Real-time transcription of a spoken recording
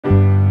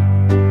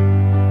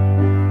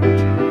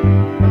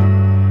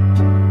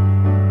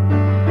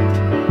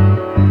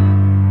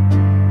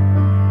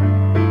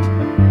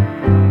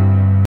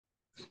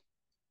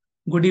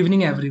Good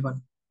evening,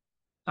 everyone.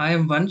 I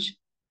am Vansh,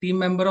 team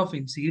member of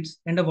InSeeds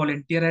and a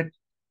volunteer at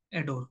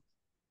Adore.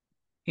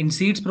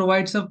 InSeeds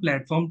provides a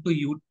platform to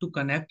youth to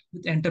connect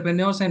with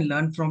entrepreneurs and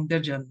learn from their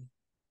journey.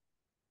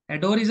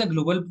 Adore is a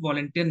global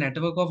volunteer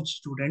network of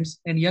students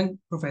and young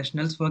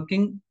professionals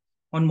working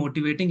on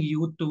motivating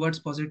youth towards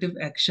positive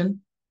action.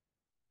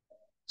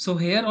 So,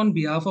 here on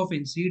behalf of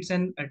InSeeds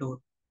and Adore,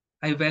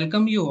 I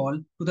welcome you all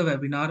to the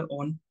webinar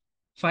on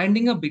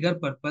finding a bigger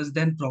purpose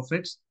than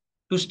profits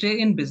to stay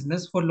in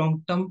business for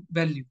long term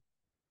value.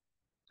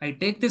 I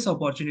take this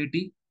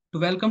opportunity to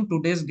welcome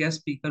today's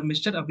guest speaker,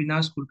 Mr.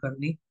 Avinash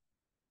Kulkarni.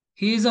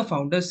 He is a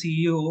founder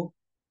CEO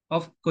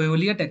of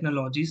Coyollia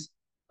Technologies,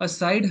 a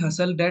side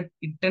hustle that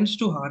intends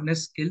to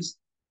harness skills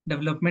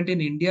development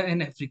in India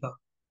and Africa.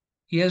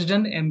 He has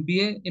done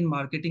MBA in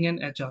marketing and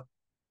HR.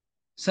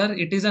 Sir,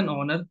 it is an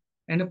honor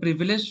and a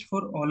privilege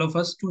for all of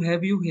us to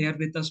have you here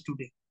with us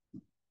today.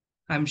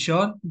 I'm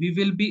sure we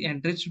will be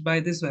enriched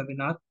by this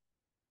webinar.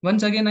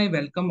 Once again, I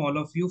welcome all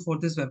of you for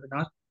this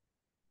webinar.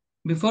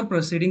 Before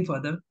proceeding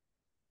further,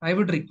 I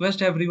would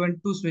request everyone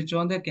to switch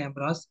on their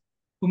cameras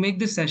to make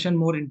this session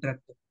more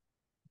interactive.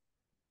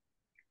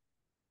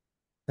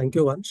 Thank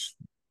you, Vansh.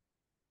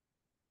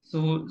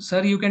 So,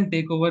 sir, you can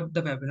take over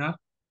the webinar.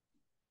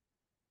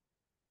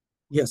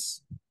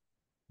 Yes,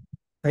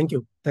 thank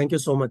you. Thank you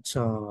so much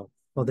for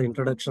the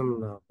introduction,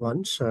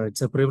 Vansh.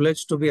 It's a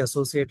privilege to be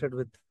associated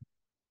with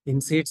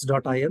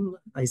Inseeds.in.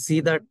 I see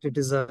that it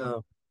is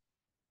a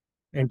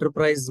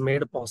enterprise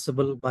made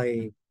possible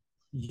by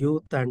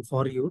youth and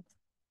for youth.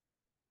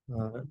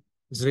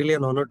 It's really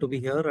an honor to be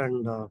here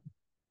and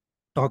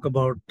talk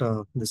about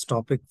this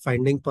topic,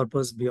 finding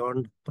purpose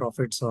beyond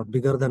profits or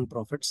bigger than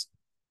profits.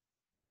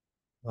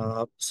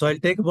 So I'll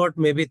take about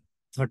maybe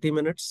 30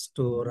 minutes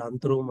to run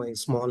through my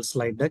small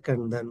slide deck,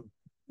 and then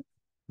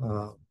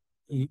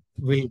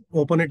we'll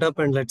open it up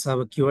and let's have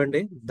a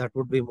Q&A. That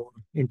would be more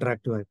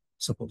interactive, I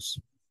suppose.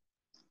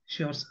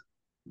 Sure, sir.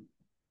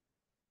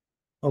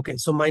 Okay,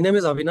 so my name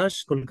is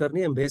Avinash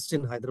Kulkarni. I'm based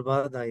in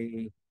Hyderabad.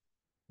 I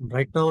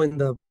right now in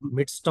the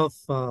midst of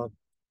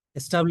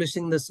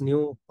establishing this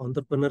new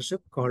entrepreneurship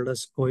called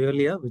as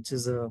Coyollia, which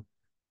is a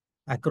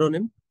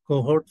acronym,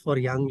 Cohort for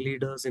Young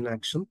Leaders in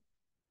Action,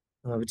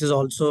 which is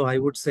also, I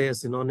would say, a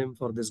synonym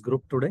for this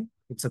group today.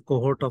 It's a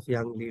cohort of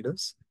young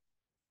leaders.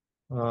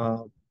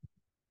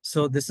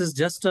 So this is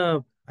just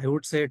a, I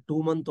would say,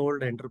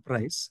 2-month-old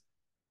enterprise.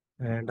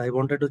 And I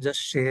wanted to just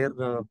share,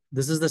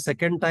 this is the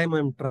second time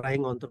I'm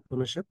trying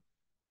entrepreneurship.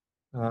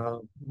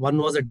 One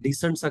was a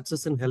decent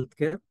success in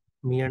healthcare.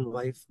 Me and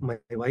my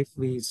wife,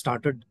 we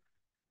started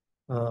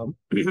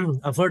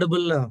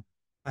affordable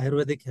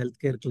Ayurvedic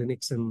healthcare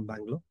clinics in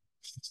Bangalore.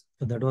 So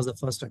that was the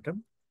first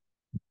attempt.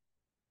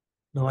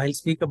 Now I'll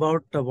speak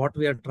about what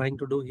we are trying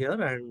to do here.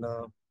 And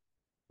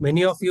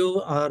many of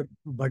you are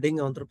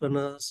budding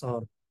entrepreneurs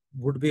or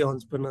would-be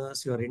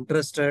entrepreneurs. You are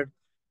interested.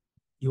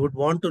 You would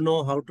want to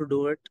know how to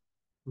do it.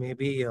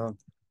 Maybe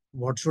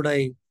what should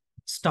I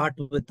start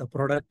with, a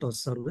product or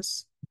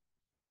service?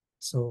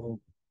 So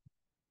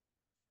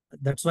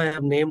that's why I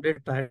have named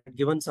it. I have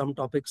given some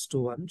topics to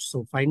one.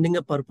 So finding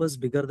a purpose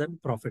bigger than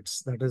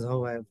profits. That is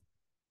how I have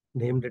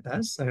named it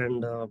as.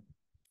 And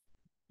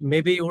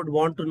maybe you would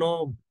want to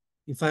know,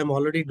 if I'm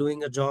already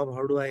doing a job,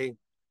 how do I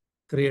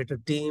create a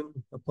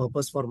team, a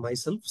purpose for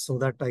myself so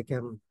that I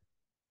can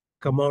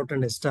come out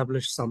and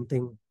establish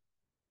something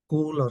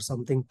cool or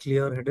something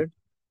clear-headed,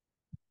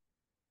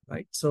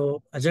 right?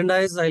 So agenda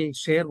is I'll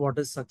share what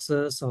is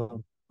success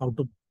or how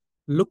to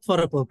look for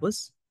a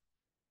purpose.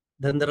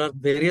 Then there are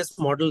various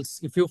models.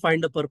 If you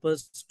find a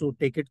purpose, to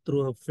take it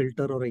through a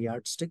filter or a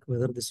yardstick,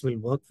 whether this will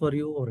work for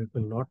you or it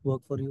will not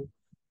work for you.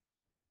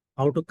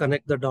 How to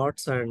connect the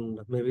dots and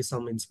maybe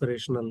some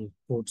inspirational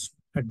quotes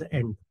at the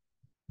end.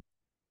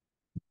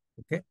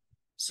 Okay.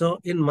 So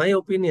in my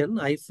opinion,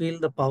 I feel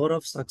the power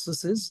of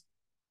success is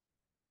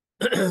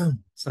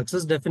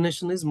success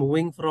definition is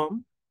moving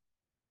from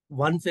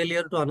one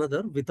failure to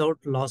another without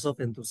loss of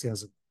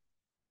enthusiasm.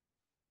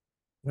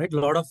 Right?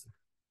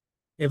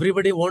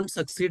 Everybody won't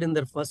succeed in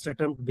their first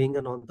attempt being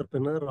an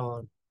entrepreneur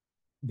or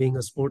being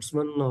a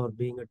sportsman or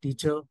being a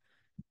teacher.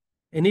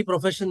 Any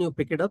profession you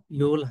pick it up,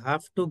 you will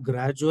have to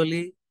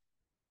gradually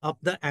up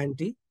the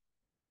ante.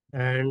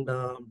 And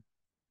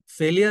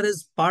failure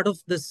is part of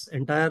this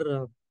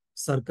entire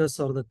circus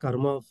or the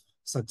karma of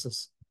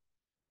success.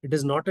 It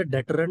is not a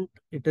deterrent.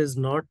 It is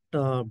not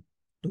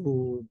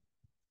to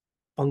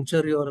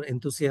puncture your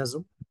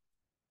enthusiasm.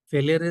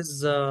 Failure is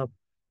the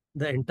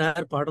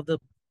entire part of the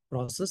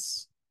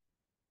process.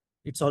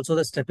 It's also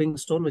the stepping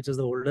stone, which is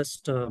the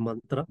oldest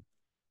mantra.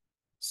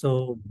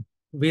 So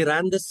we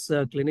ran this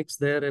clinics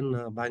there in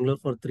Bangalore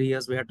for 3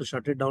 years. We had to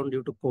shut it down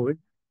due to COVID.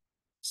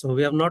 So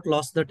we have not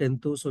lost that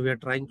enthu. So we are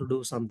trying to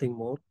do something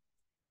more.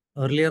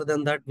 Earlier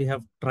than that, we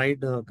have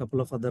tried a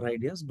couple of other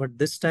ideas. But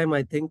this time,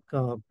 I think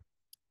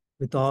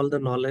with all the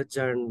knowledge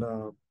and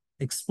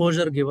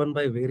exposure given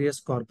by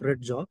various corporate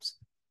jobs,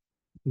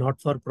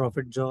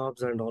 not-for-profit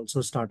jobs, and also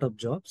startup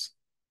jobs,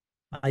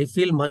 I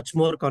feel much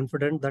more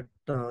confident that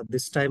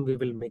this time we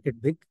will make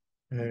it big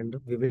and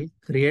we will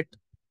create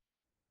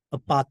a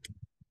path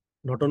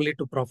not only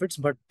to profits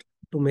but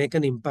to make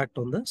an impact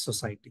on the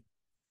society.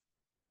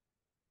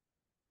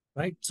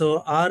 Right.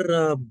 So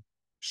our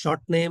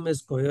short name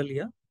is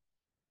Coyollia.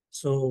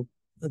 So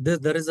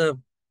there is a,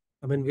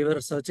 I mean, we were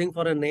searching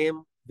for a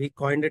name. We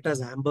coined it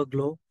as Amber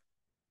Glow.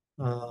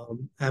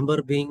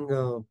 Amber being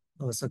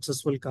a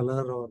successful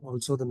color, or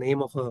also the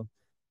name of a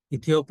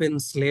Ethiopian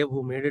slave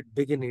who made it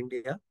big in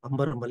India,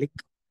 Amber Malik.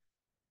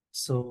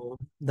 So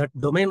that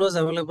domain was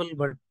available,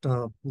 but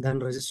then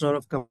Registrar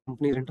of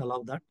Companies didn't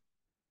allow that.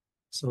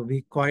 So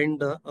we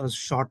coined a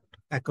short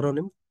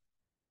acronym.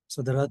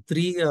 So there are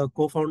three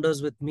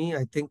co-founders with me.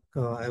 I think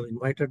I have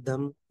invited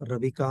them: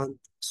 Ravikant,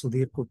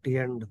 Sudhir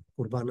Kutti, and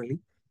Kurban Ali.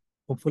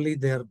 Hopefully,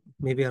 they're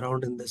maybe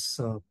around in this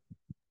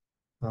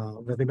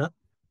webinar.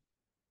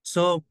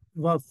 So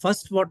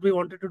first, what we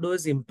wanted to do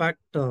is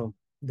impact the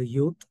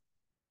youth.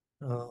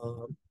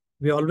 Uh,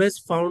 we always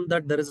found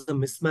that there is a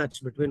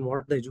mismatch between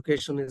what the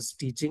education is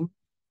teaching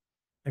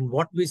and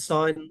what we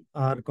saw in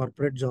our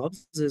corporate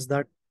jobs is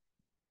that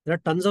there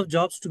are tons of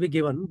jobs to be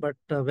given, but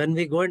when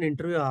we go and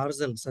interview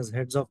ourselves as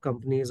heads of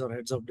companies or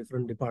heads of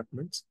different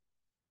departments,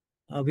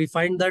 we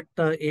find that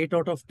 8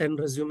 out of 10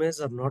 resumes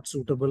are not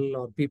suitable,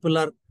 or people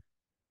are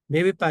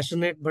maybe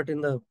passionate but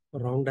in the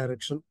wrong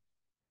direction.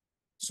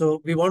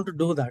 So we want to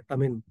do that. I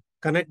mean,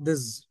 connect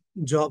these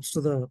jobs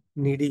to the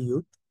needy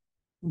youth.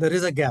 There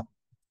is a gap.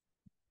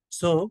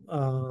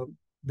 So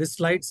this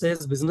slide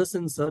says business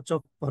in search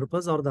of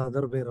purpose, or the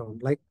other way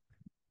around. Like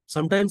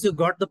sometimes you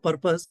got the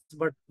purpose,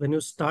 but when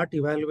you start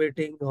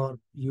evaluating or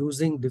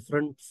using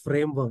different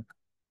framework,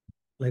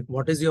 like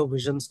what is your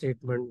vision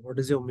statement, what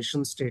is your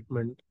mission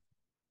statement,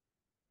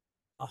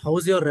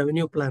 how's your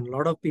revenue plan? A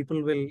lot of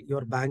people will,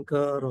 your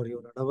banker or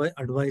your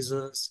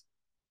advisors,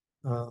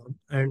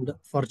 and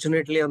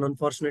fortunately and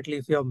unfortunately,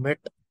 if you have met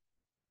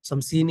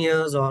some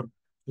seniors or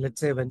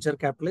let's say venture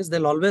capitalists,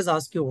 they'll always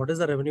ask you, what is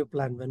the revenue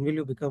plan? When will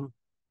you become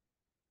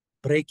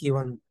break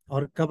even?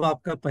 और कब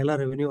आपका पहला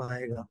revenue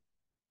आएगा?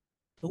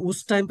 तो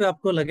उस time पे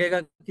आपको लगेगा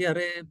कि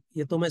अरे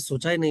ये तो मैं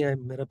सोचा ही नहीं है,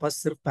 मेरे पास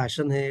सिर्फ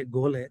पैशन है,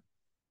 गोल है,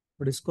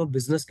 बट इसको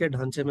बिजनेस के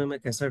ढांचे में मैं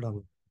कैसे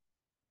डालूं?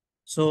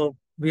 So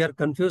we are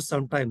confuse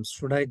sometimes.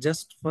 Should I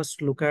just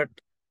first look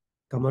at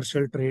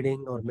commercial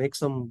trading or make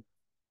some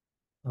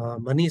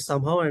money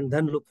somehow and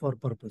then look for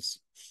purpose?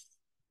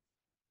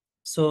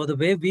 So the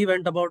way we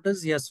went about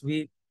is, yes,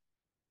 we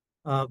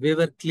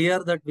were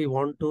clear that we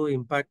want to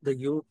impact the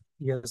youth,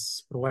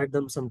 yes, provide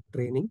them some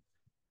training,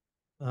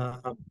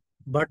 uh,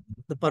 but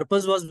the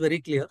purpose was very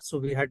clear. So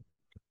we had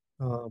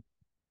uh,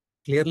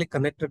 clearly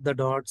connected the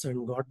dots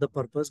and got the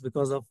purpose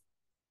because of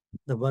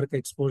the work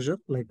exposure,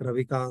 like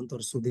Ravikant or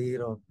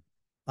Sudhir or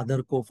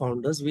other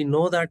co-founders. We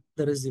know that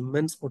there is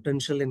immense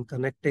potential in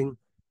connecting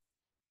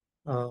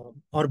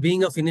or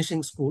being a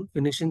finishing school.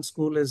 Finishing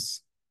school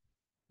is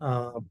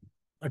uh,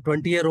 a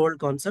 20-year-old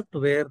concept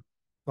where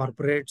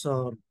corporates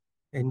or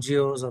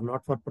NGOs or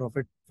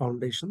not-for-profit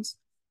foundations,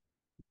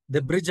 they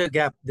bridge a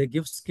gap. They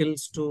give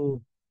skills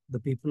to the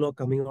people who are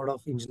coming out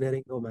of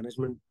engineering or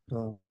management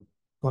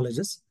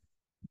colleges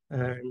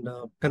and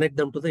connect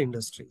them to the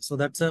industry. So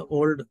that's an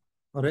old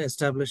or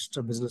established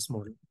business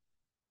model.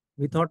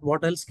 We thought,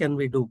 what else can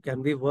we do?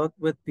 Can we work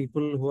with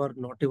people who are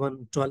not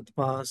even 12th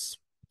pass,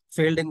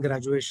 failed in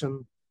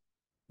graduation,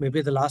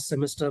 maybe the last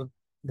semester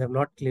they have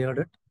not cleared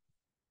it,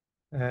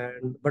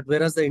 and but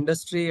whereas the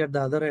industry at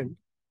the other end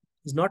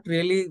is not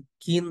really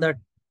keen that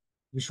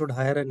we should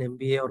hire an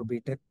MBA or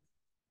BTech.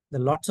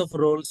 There are lots of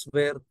roles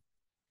where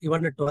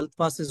even a 12th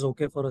pass is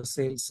okay for a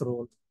sales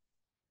role,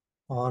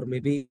 or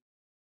maybe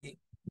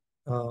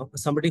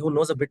somebody who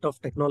knows a bit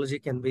of technology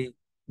can be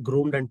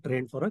groomed and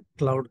trained for a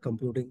cloud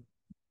computing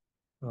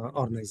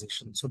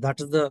organization. So that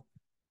is the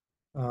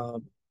uh,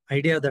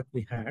 idea that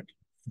we had.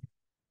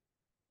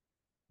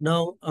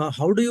 Now,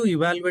 how do you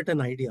evaluate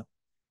an idea?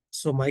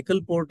 So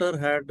Michael Porter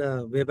had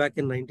way back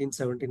in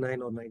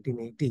 1979 or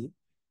 1980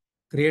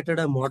 created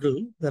a model.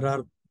 There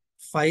are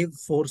 5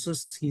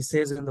 forces, he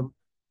says, in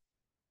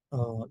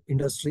the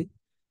industry.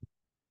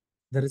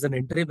 There is an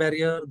entry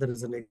barrier, there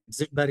is an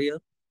exit barrier.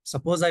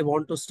 Suppose I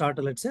want to start,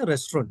 let's say, a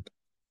restaurant,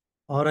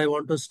 or I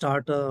want to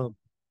start a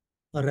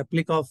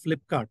replica of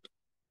Flipkart.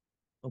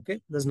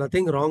 Okay, there's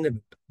nothing wrong in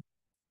it.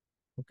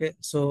 Okay,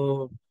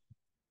 so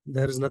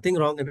there is nothing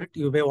wrong in it.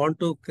 You may want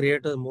to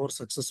create a more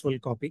successful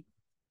copy,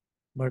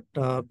 but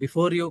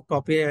before you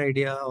copy an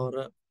idea or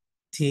a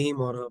theme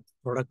or a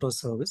product or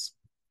service,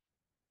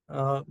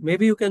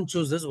 maybe you can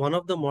choose this. One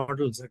of the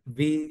models that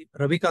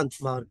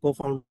Ravikant, our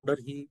co-founder,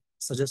 he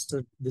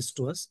suggested this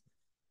to us.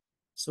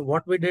 So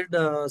what we did,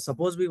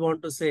 suppose we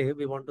want to say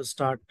we want to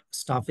start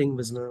staffing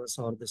business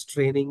or this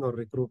training or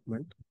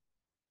recruitment.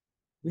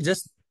 We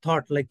just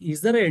thought, like,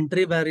 is there an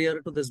entry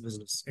barrier to this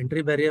business?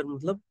 Entry barrier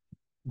मतलब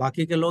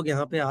बाकी के लोग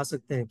यहाँ पे आ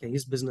सकते हैं क्या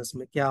इस बिजनेस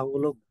में? क्या वो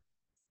लोग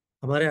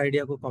हमारे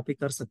आइडिया को कॉपी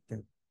कर सकते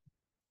हैं?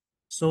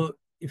 So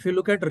if you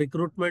look at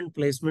recruitment,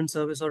 placement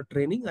service or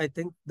training, I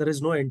think there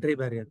is no entry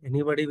barrier.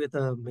 Anybody with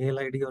a mail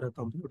ID or a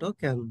computer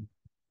can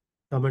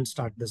come and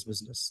start this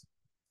business.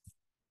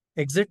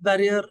 Exit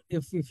barrier,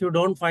 if you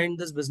don't find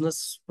this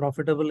business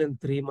profitable in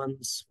 3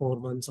 months, 4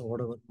 months, or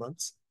whatever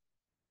months,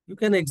 you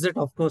can exit,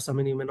 of course. I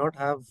mean, you may not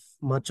have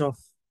much of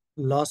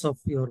loss of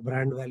your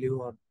brand value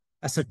or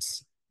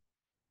assets.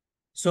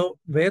 So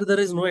where there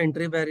is no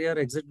entry barrier,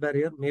 exit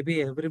barrier,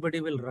 maybe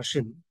everybody will rush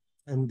in,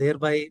 and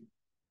thereby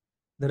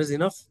there is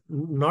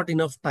not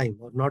enough time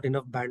or not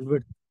enough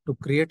bandwidth to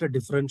create a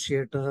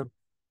differentiator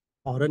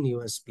or an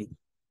USP,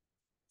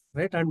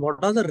 right? And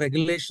what are the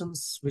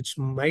regulations which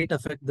might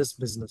affect this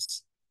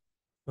business?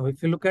 Now,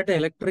 if you look at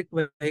electric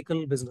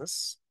vehicle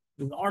business,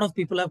 a lot of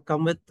people have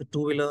come with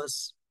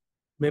two-wheelers,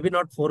 maybe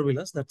not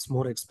four-wheelers, that's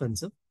more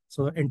expensive.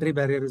 So entry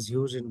barrier is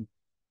huge in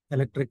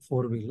electric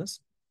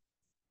four-wheelers.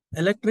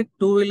 Electric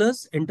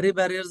two-wheelers, entry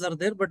barriers are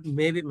there, but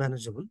maybe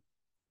manageable.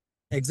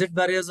 Exit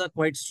barriers are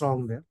quite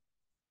strong there.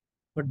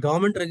 But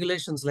government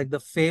regulations like the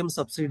FAME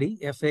subsidy,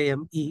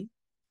 FAME,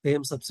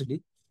 FAME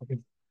subsidy, okay,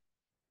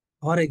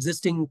 or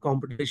existing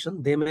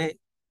competition, they may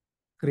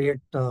create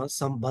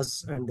some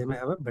buzz and they may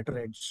have a better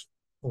edge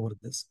over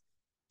this.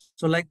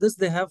 So like this,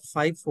 they have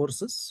 5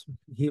 forces.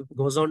 He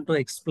goes on to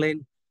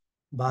explain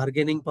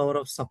bargaining power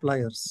of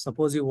suppliers.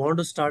 Suppose you want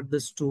to start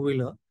this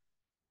two-wheeler,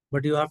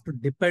 but you have to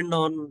depend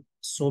on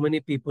so many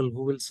people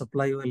who will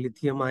supply you a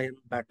lithium ion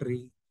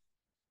battery,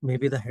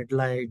 maybe the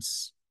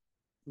headlights,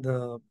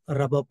 the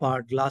rubber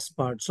part, glass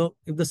part. So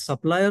if the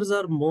suppliers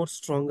are more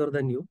stronger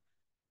than you,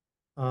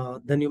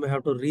 then you may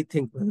have to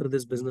rethink whether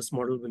this business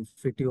model will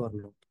fit you or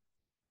not.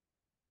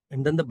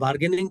 And then the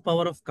bargaining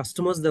power of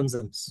customers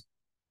themselves.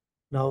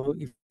 Now,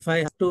 if I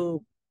have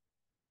to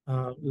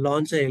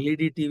launch a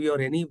LED TV or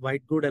any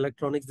white good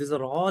electronics, these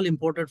are all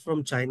imported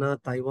from China,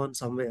 Taiwan,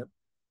 somewhere.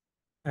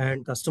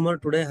 And customer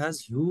today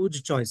has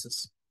huge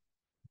choices.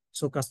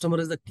 So customer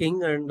is the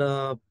king,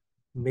 and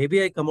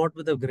maybe I come out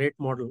with a great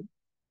model,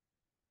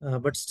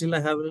 but still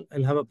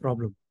I'll have a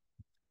problem.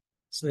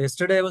 So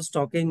yesterday I was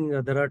talking.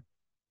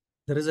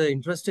 There is an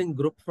interesting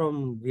group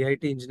from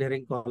VIT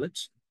Engineering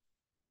College.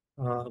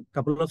 A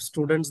couple of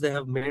students, they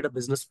have made a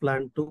business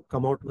plan to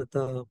come out with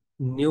a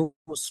new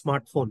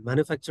smartphone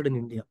manufactured in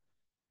India,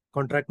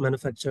 contract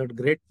manufactured,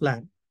 great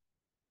plan.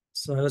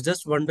 So I was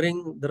just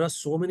wondering, there are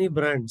so many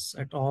brands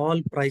at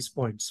all price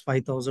points,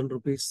 5,000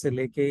 rupees se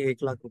leke 1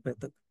 lakh rupees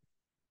tak.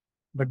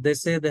 But they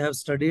say they have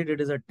studied,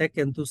 it is a tech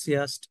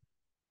enthusiast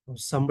or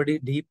somebody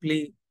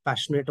deeply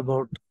passionate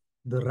about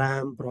the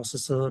RAM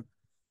processor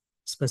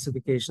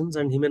specifications,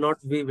 and he may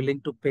not be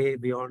willing to pay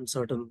beyond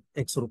certain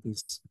X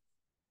rupees.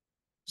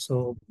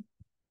 So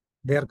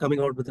they are coming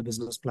out with a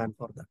business plan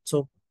for that.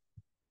 So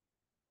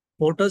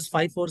Porter's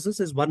 5 forces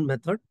is one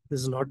method.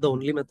 This is not the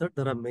only method.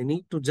 There are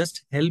many to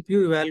just help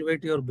you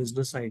evaluate your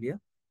business idea.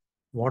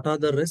 What are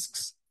the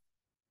risks?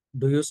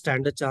 Do you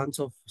stand a chance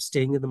of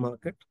staying in the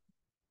market?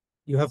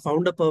 You have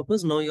found a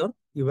purpose. Now you're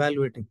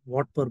evaluating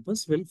what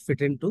purpose will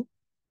fit into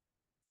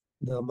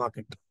the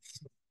market.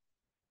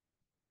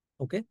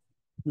 Okay.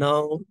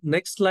 Now,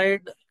 next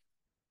slide,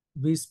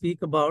 we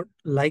speak about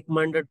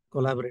like-minded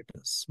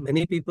collaborators.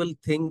 Many people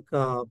think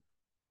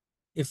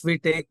if we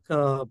take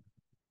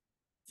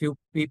few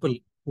people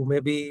who may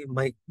be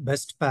my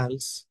best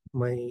pals,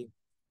 my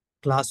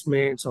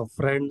classmates or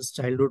friends,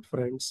 childhood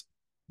friends,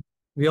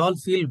 we all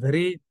feel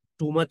very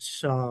too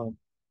much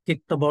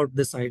kicked about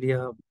this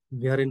idea.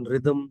 We are in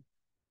rhythm.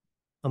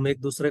 हम एक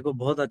दूसरे को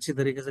बहुत अच्छी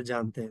तरीके से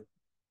जानते हैं.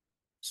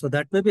 So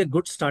that may be a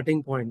good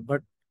starting point.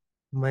 But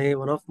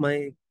one of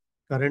my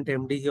current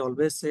MD, he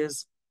always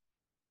says,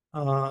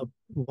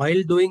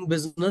 while doing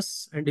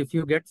business, and if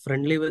you get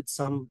friendly with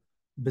some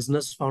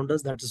business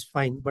founders, that is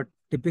fine. But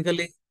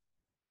typically,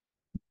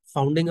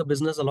 founding a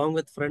business along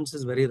with friends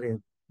is very rare.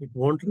 It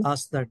won't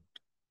last that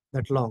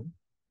long.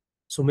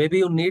 So maybe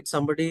you need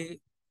somebody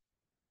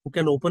who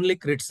can openly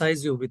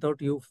criticize you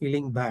without you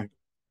feeling bad,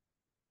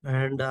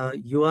 and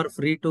you are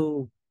free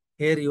to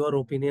air your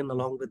opinion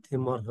along with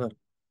him or her.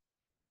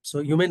 So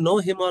you may know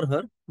him or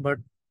her, but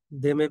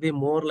they may be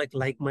more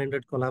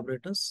like-minded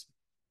collaborators.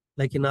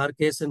 Like in our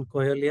case in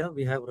Coyollia,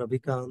 we have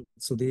Ravikant,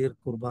 Sudhir,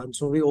 Kurban.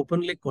 So we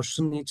openly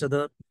question each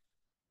other.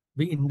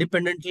 We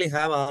independently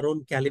have our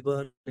own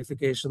caliber,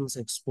 qualifications,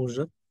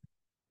 exposure.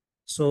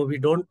 So we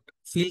don't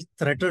feel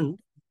threatened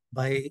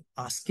by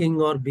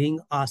asking or being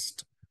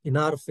asked in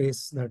our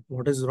face that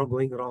what is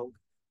going wrong,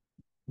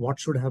 what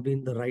should have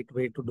been the right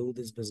way to do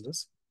this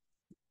business.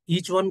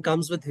 Each one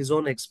comes with his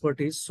own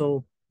expertise.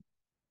 So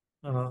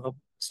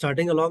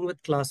starting along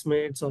with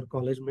classmates or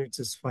college mates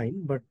is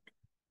fine, but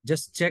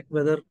just check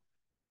whether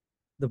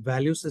the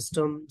value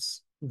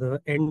systems, the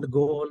end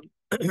goal,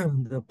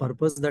 the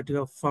purpose that you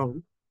have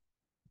found,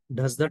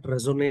 does that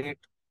resonate?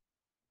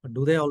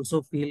 Do they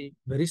also feel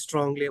very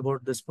strongly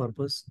about this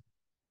purpose?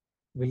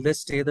 Will they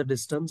stay the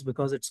distance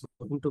because it's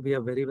going to be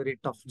a very, very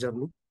tough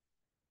journey?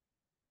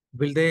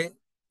 Will they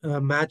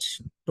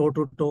match toe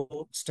to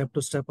toe, step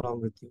to step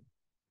along with you?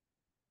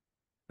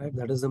 Right?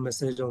 That is the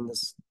message on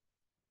this.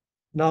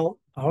 Now,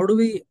 how do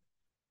we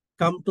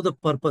come to the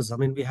purpose? I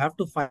mean, we have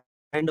to find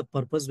a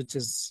purpose which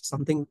is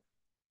something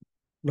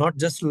not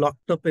just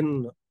locked up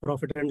in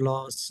profit and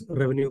loss,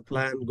 revenue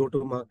plan, go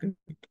to market.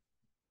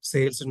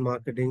 sales and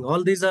marketing.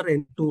 All these are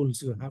in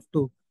tools. You have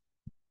to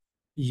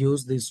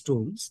use these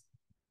tools.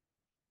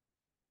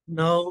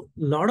 Now,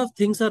 a lot of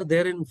things are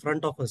there in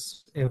front of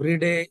us. Every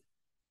day,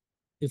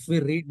 if we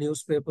read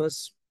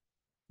newspapers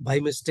by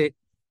mistake,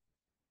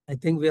 I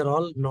think we are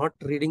all not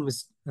reading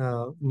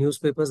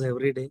newspapers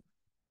every day.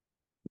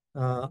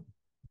 Uh,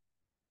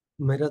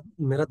 मेरा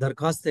मेरा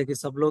दरखास्त है कि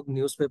सब लोग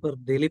newspaper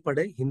daily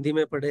पढ़े, हिंदी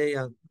में पढ़े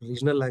या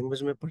रीजनल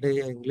लैंग्वेज में पढ़े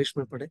या इंग्लिश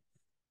में पढ़े.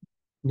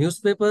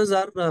 Newspapers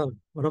are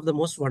one of the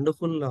most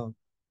wonderful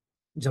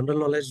general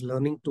knowledge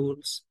learning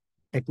tools,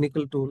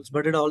 technical tools,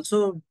 but it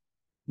also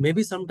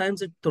maybe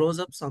sometimes it throws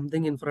up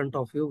something in front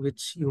of you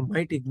which you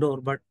might ignore,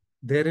 but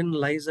therein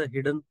lies a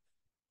hidden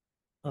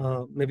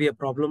maybe a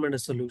problem and a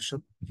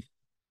solution.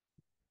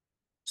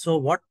 So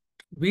what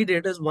we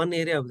did is one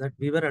area that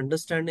we were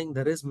understanding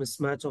there is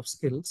mismatch of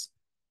skills.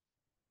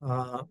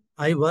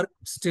 I work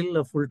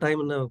still full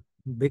time in a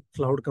big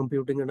cloud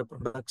computing and a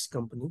products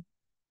company.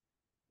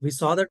 We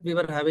saw that we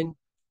were having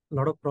a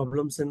lot of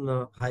problems in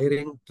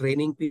hiring,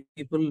 training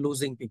people,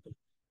 losing people,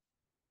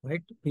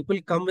 right? People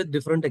come with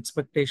different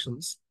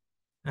expectations.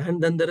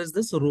 And then there is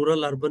this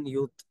rural urban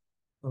youth.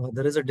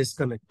 There is a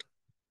disconnect.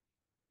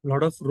 A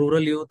lot of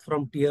rural youth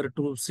from tier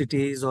two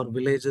cities or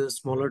villages,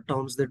 smaller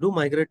towns, they do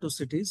migrate to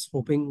cities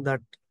hoping that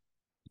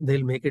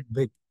they'll make it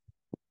big.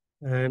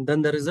 And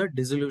then there is a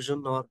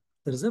disillusion or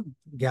there is a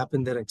gap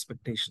in their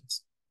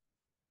expectations.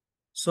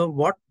 So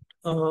what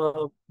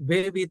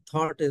way we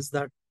thought is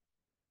that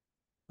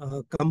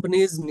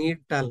companies need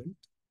talent.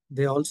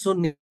 They also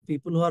need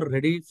people who are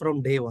ready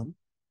from day one.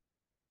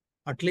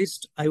 At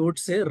least I would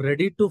say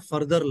ready to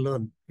further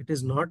learn. It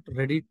is not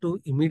ready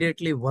to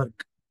immediately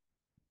work.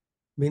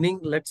 Meaning,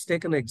 let's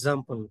take an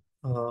example.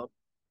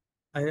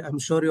 I'm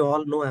sure you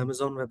all know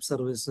Amazon Web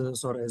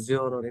Services or Azure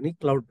or any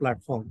cloud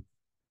platform.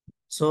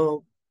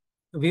 So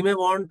we may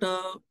want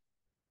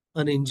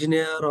an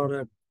engineer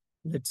or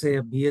let's say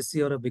a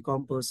BSc or a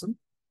BCom person,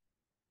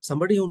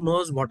 somebody who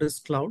knows what is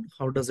cloud,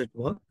 how does it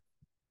work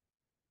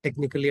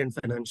technically and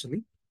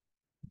financially.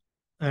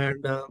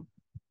 And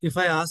if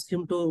I ask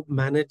him to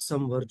manage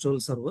some virtual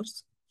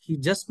servers, he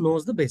just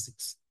knows the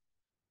basics.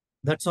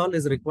 That's all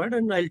is required,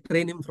 and I'll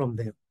train him from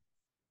there.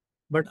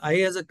 But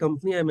I, as a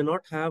company, I may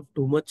not have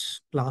too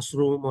much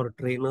classroom or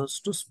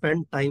trainers to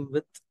spend time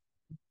with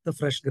the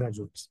fresh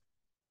graduates.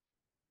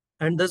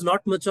 And there's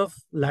not much of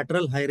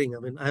lateral hiring. I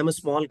mean, I'm a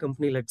small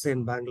company, let's say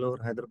in Bangalore,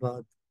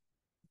 Hyderabad,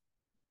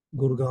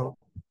 Gurgaon,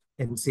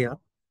 NCR.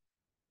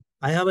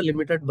 I have a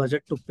limited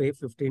budget to pay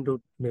 15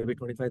 to maybe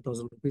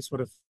 25,000 rupees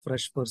for a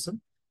fresh person.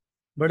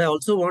 But I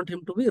also want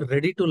him to be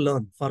ready to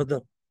learn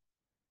further.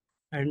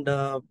 And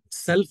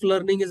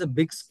self-learning is a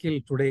big skill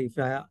today. If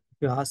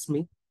you ask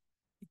me,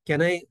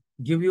 can I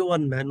give you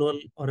one manual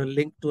or a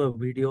link to a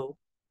video?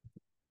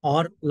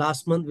 Or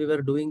last month we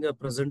were doing a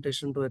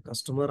presentation to a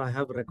customer. I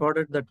have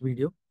recorded that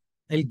video.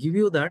 I'll give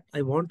you that.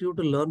 I want you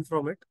to learn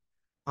from it.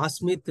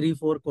 Ask me 3,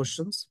 4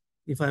 questions.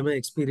 If I'm an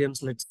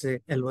experienced, let's say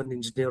L1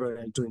 engineer or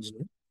L2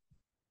 engineer.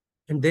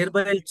 And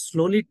thereby I'll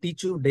slowly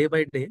teach you day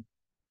by day,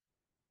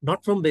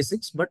 not from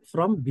basics, but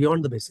from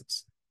beyond the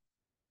basics.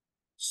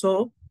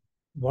 So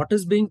what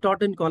is being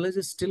taught in college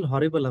is still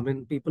horrible. I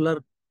mean, people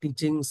are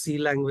teaching C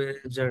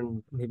language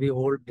and maybe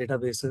old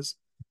databases.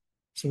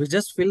 So we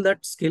just fill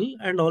that skill,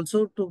 and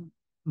also to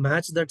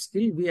match that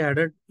skill, we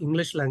added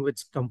English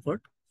language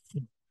comfort.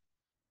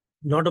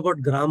 Not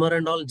about grammar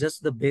and all,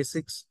 just the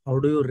basics. How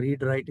do you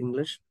read, write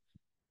English?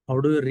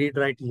 How do you read,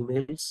 write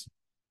emails?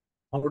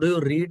 How do you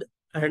read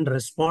and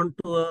respond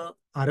to a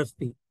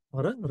RFP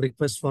or a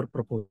request for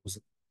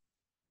proposal?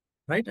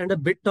 Right? And a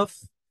bit of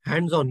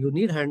hands-on. You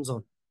need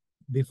hands-on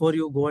before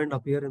you go and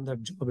appear in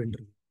that job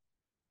interview.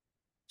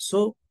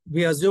 So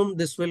we assumed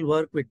this will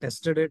work. We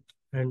tested it,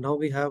 and now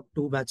we have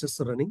 2 batches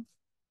running.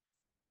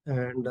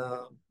 And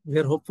we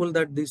are hopeful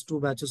that these 2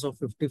 batches of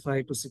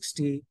 55 to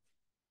 60,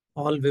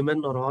 all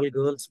women or all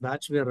girls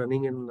batch, we are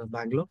running in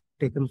Bangalore,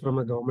 taken from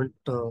a government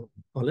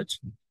college.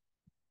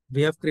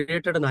 We have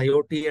created an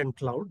IoT and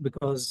cloud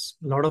because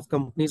a lot of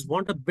companies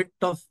want a bit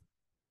of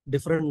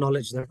different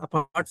knowledge that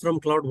apart from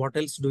cloud, what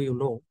else do you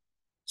know?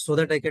 So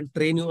that I can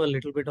train you a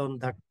little bit on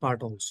that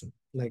part also,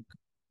 like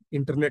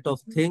Internet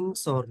of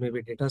Things or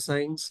maybe data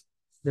science.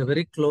 They're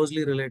very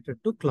closely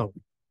related to cloud.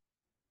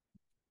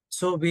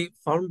 So we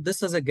found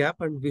this as a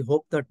gap and we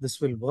hope that this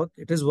will work.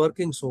 It is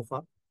working so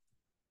far.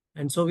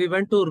 And so we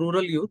went to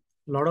rural youth.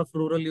 A lot of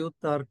rural youth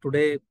are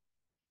today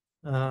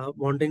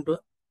wanting to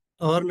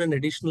earn an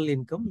additional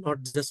income,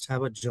 not just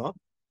have a job.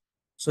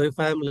 So if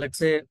I'm, let's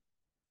say,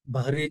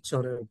 Baharich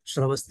or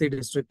Shravasti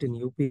district in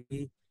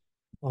UP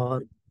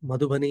or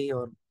Madhubani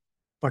or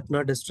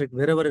Patna district,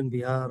 wherever in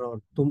Bihar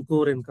or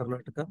Tumkur in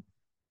Karnataka,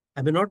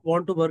 I may not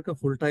want to work a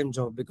full-time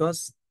job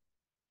because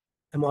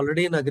I'm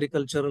already in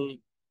agricultural,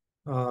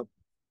 uh,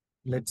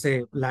 let's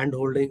say, land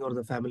holding or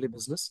the family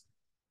business.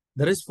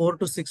 There is 4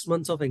 to 6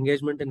 months of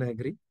engagement in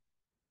agri.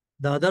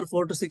 The other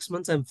 4 to 6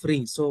 months I'm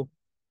free. So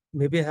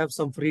maybe I have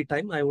some free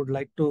time. I would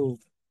like to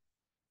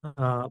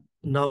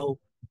now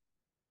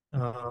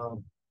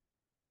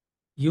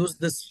use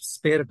this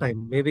spare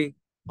time. Maybe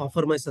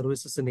offer my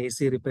services in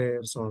AC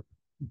repairs or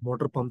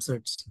motor pump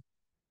sets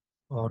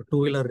or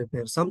two-wheeler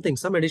repair, something,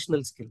 some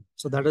additional skill.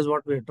 So that is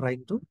what we're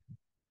trying to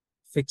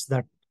fix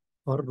that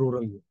for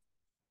rural youth.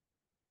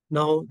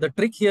 Now, the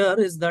trick here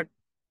is that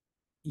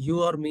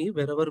you or me,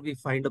 wherever we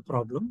find a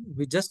problem,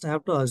 we just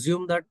have to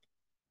assume that,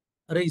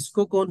 अरे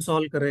इसको कौन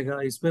solve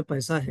करेगा, इसमें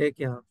पैसा है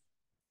क्या,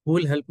 who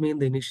will help me in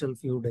the initial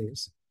few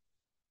days.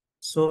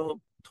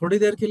 So थोड़ी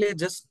देर के लिए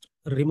just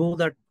remove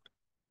that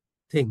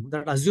thing,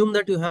 that assume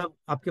that you have,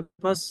 आपके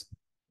पास,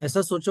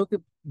 ऐसा सोचो कि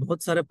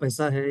बहुत सारे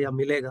पैसा है या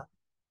मिलेगा,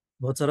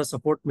 बहुत सारा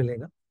सपोर्ट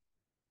मिलेगा,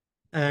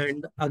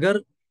 एंड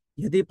अगर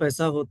यदि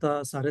पैसा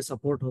होता, सारे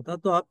सपोर्ट होता,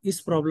 तो आप इस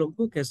प्रॉब्लम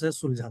को कैसे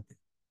सुलझाते,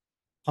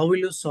 how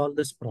will you solve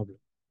this problem,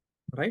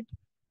 right?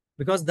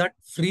 Because that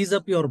frees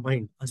up your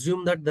mind.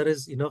 Assume that there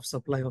is enough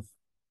supply of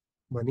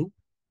money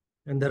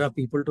and there are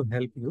people to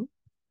help you,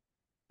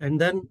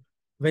 and then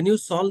when you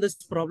solve this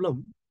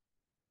problem,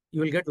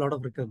 you will get a lot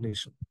of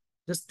recognition.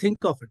 Just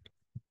think of it,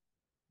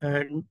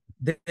 and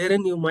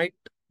therein you might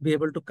be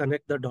able to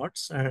connect the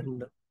dots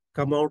and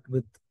come out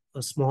with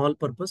a small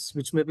purpose,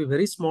 which may be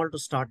very small to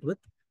start with.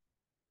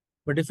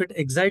 But if it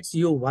excites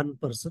you, one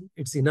person,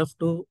 it's enough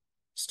to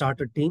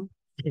start a team,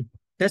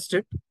 test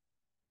it,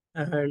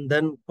 and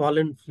then call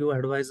in few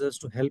advisors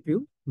to help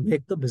you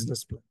make the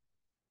business plan.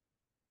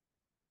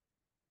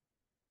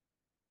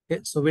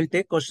 Okay, so we'll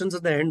take questions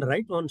at the end,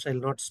 right? One shall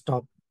not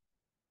stop,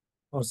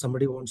 or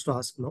somebody wants to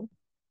ask now.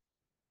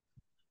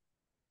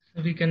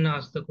 We can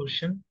ask the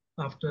question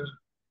after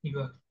you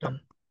have done.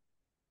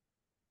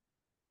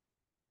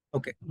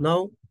 Okay,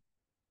 now,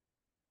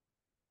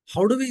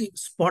 how do we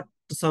spot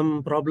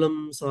some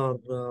problems or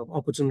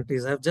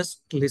opportunities? I've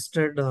just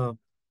listed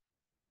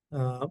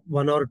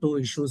one or two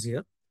issues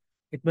here.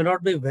 It may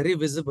not be very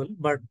visible,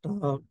 but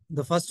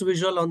the first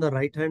visual on the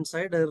right-hand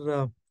side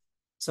are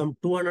some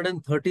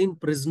 213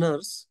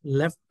 prisoners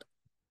left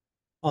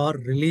or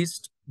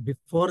released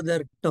before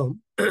their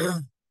term.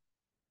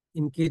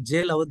 इनकी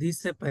jail अवधि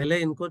से पहले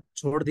इनको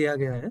छोड़ दिया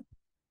गया है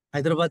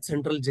Hyderabad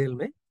central jail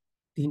में.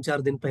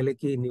 3-4 दिन पहले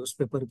की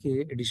न्यूज़पेपर की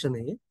एडिशन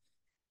है ये.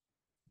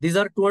 These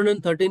are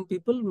 213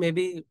 people,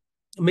 maybe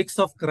a mix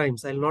of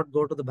crimes. I'll not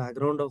go to the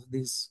background of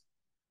these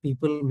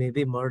people,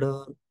 maybe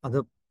murder,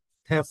 other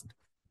theft,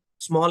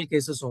 small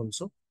cases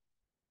also.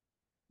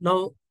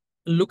 Now,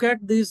 look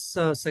at this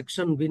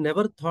section. We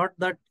never thought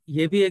that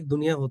ये भी एक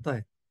दुनिया होता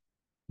है.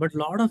 But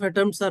lot of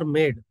attempts are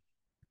made.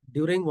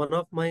 During one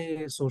of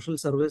my social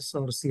service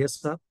or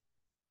CSR,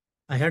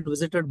 I had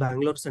visited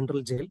Bangalore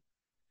Central Jail.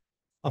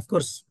 Of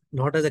course,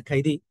 not as a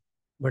Qaidi,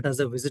 but as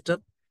a visitor.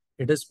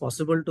 It is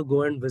possible to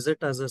go and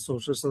visit as a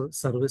social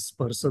service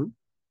person.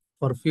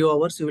 For a few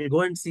hours, you will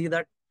go and see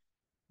that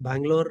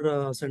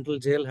Bangalore Central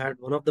Jail had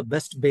one of the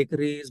best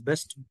bakeries,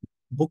 best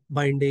book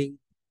binding,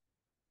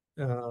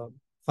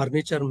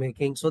 furniture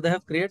making. So they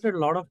have created a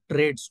lot of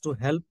trades to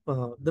help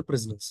the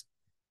prisoners.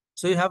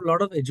 So you have a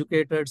lot of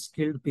educated,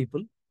 skilled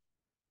people,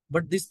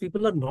 but these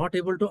people are not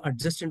able to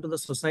adjust into the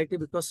society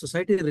because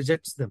society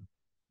rejects them.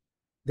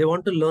 They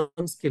want to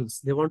learn skills.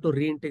 They want to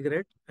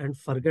reintegrate and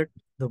forget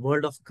the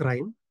world of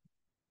crime.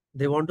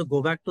 They want to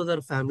go back to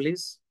their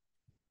families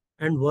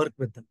and work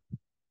with them,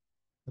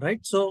 right?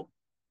 So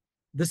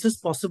this is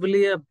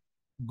possibly a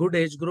good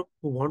age group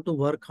who want to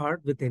work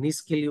hard with any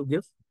skill you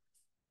give,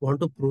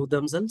 want to prove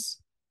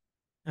themselves.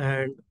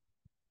 And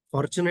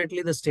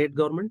fortunately, the state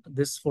government,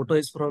 this photo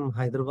is from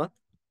Hyderabad,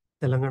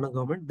 Telangana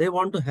government, they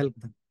want to help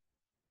them.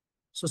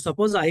 So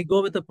suppose I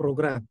go with a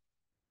program,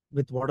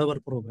 with whatever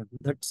program,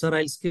 that, sir,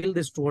 I'll skill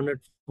this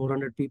 200,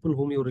 400 people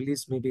whom you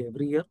release maybe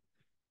every year.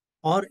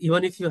 Or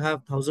even if you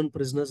have 1,000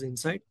 prisoners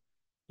inside,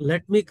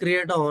 let me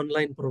create an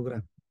online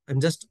program. I'm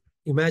just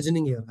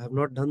imagining here. I have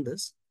not done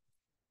this.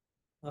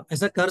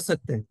 ऐसा कर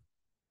सकते हैं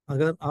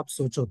अगर आप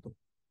सोचो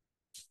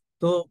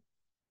तो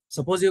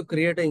suppose you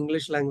create an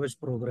English language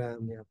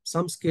program, yeah,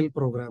 some skill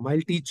program.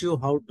 I'll teach you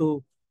how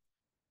to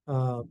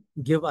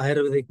give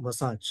Ayurvedic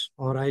massage,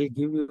 or I'll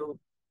give you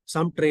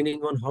some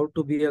training on how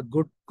to be a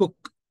good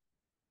cook.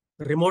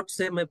 Remote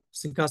से मैं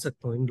सिखा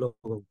सकता हूँ इन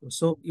लोगों को.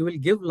 So you will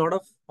give a lot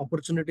of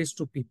opportunities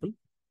to people,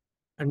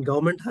 and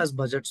government has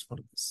budgets for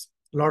this,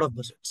 a lot of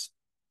budgets.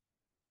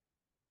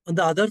 On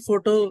the other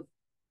photo,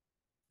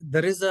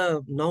 there is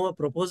now a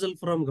proposal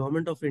from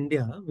Government of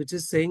India, which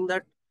is saying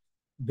that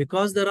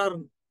because there are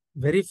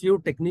very few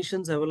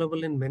technicians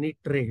available in many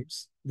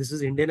trades, this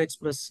is Indian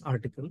Express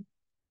article,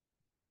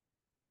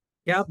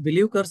 क्या आप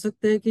believe कर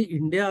सकते हैं कि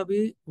India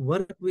अभी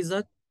work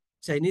visa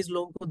Chinese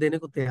लोगों को देने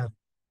को तैयार,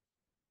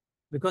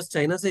 बिकॉज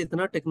चाइना से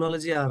इतना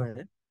टेक्नोलॉजी आ रहा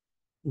है,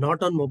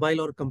 नॉट ऑन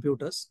मोबाइल और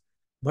computers,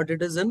 but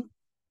it is in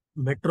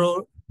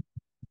metro,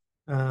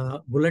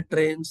 bullet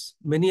trains,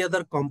 many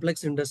other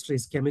complex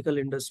industries, chemical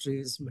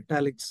industries,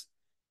 metallics.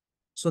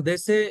 So they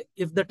say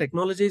if the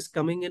technology is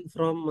coming in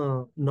from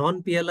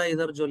non-PLI,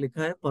 इधर जो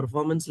लिखा है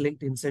performance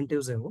linked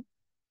incentives है वो.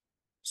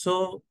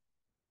 So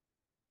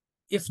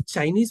if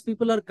Chinese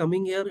people are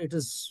coming here, it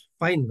is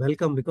fine,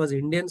 welcome, because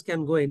Indians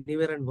can go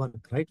anywhere and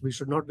work, right? We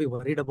should not be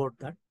worried about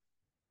that.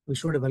 We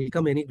should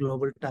welcome any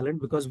global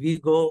talent because we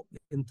go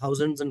in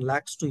thousands and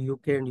lakhs to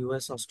UK and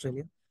US,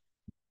 Australia.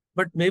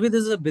 But maybe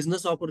this is a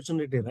business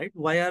opportunity, right?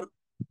 Why are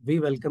we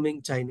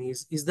welcoming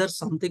Chinese? Is there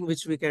something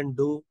which we can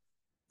do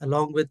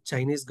along with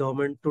Chinese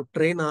government to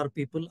train our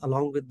people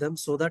along with them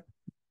so that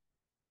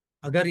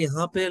अगर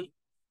यहाँ पे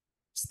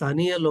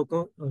स्थानीय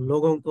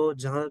लोगों को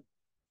जहाँ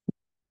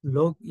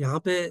लोग यहाँ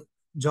पे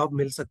जॉब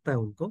मिल सकता है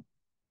उनको,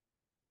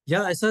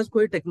 या ऐसा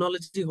कोई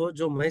टेक्नोलॉजी हो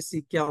जो मैं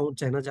सीख के आऊँ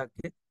चाइना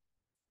जाके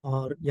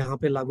और यहाँ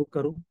पे लागू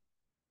करूँ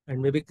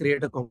and maybe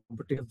create a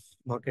competitive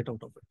market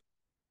out of it,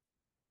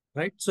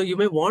 right? So you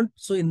may want,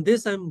 so in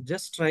this I'm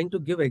just trying to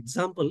give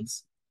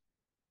examples.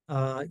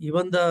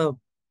 Even the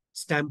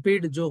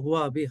stampede जो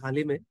हुआ अभी हाल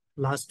ही में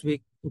लास्ट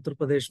वीक उत्तर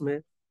प्रदेश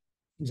में,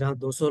 जहाँ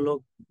 200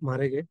 लोग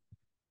मारे गए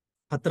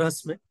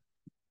हथरस में,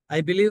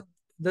 I believe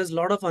there's a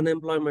lot of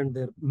unemployment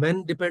there.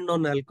 Men depend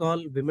on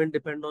alcohol, women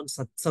depend on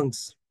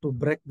satsangs to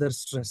break their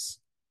stress.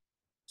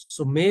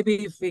 So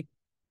maybe if we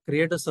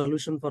create a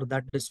solution for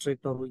that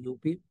district or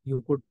UP,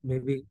 you could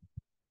maybe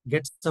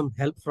get some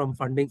help from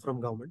funding from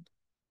government.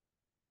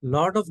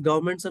 Lot of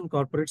governments and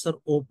corporates are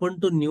open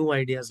to new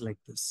ideas like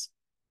this.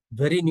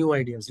 Very new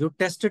ideas. You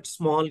test it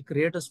small,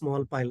 create a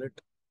small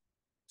pilot,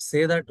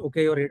 say that,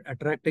 okay, you're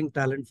attracting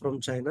talent from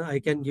China. I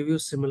can give you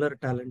similar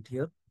talent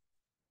here.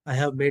 I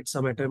have made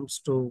some attempts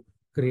to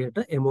create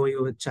a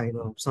MOU with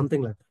China,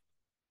 something like that.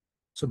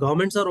 So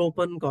governments are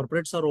open,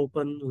 corporates are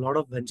open, a lot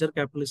of venture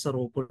capitalists are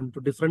open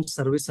to different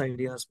service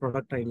ideas,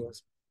 product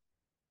ideas.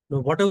 Now,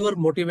 whatever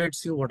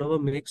motivates you, whatever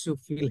makes you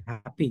feel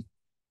happy,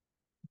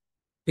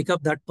 pick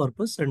up that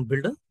purpose and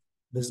build a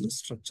business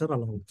structure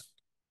along that.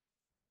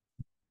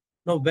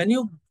 Now, when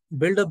you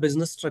build a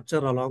business structure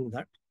along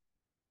that,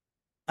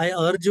 I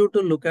urge you to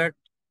look at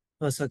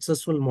a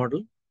successful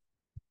model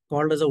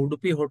called as a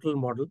Udupi hotel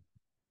model.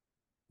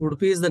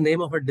 Udupi is the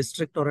name of a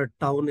district or a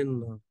town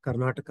in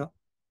Karnataka.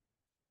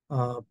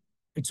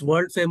 It's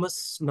world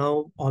famous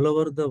now all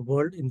over the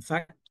world. In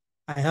fact,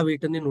 I have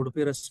eaten in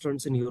Udupi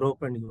restaurants in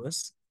Europe and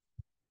US.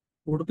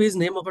 Udupi is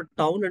name of a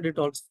town and it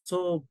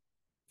also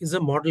is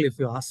a model if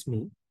you ask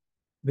me,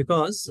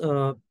 because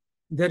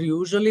they're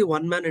usually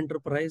one-man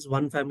enterprise,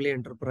 one family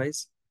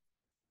enterprise.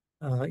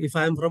 If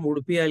I'm from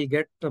Udupi, I'll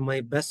get my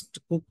best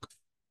cook,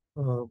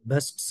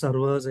 best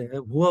servers,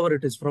 whoever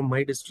it is from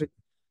my district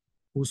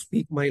who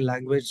speak my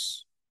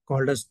language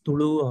called as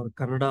Tulu or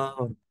Kannada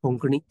or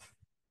Konkani.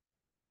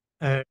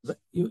 And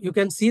you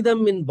can see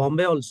them in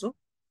Bombay also.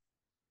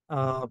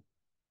 So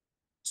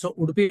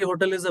Udupi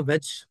Hotel is a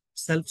veg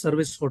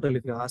self-service hotel,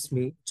 if you ask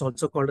me. It's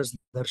also called as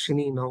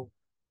Darshini now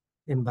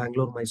in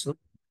Bangalore, Mysore.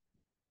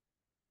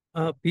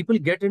 People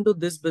get into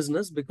this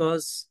business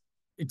because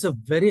it's a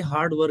very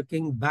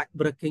hard-working,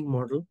 back-breaking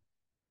model.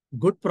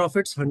 Good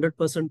profits,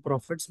 100%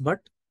 profits, but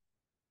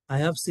I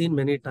have seen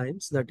many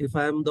times that if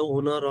I am the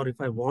owner or if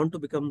I want to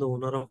become the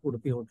owner of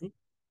Udupi Hotel,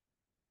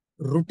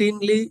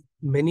 routinely,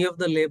 many of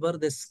the labor,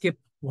 they skip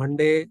one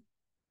day,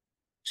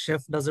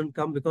 chef doesn't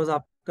come because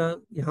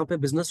आपका यहाँ पे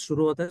business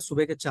शुरू होता है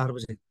सुबह के 4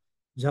 बजे,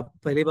 जब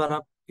पहली बार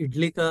आप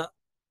इडली का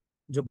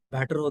जो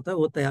बैटर होता है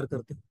वो तैयार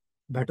करते हैं.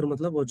 बैटर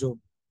मतलब वो जो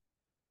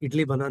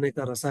इडली बनाने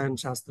का रसायन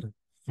शास्त्र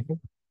है.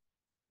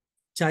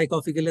 चाय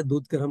कॉफी के लिए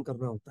दूध गर्म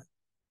करना होता है.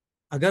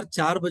 अगर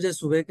 4 बजे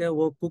सुबह के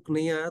वो कुक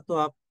नहीं आया तो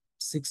आप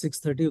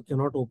 6:30 you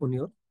cannot open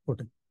your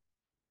hotel.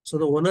 So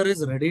the owner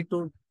is ready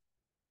to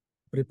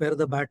prepare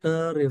the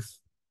batter. If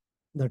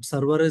that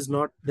server is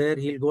not there,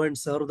 he'll go and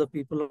serve the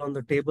people on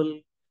the table.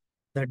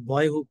 That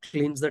boy who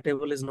cleans the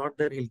table is not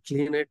there, he'll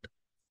clean it.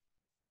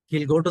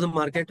 He'll go to the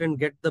market and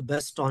get the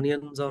best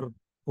onions or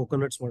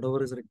coconuts,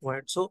 whatever is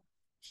required. So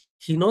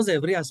he knows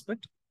every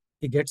aspect.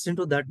 He gets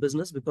into that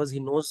business because he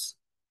knows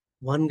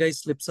one guy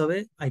slips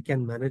away, I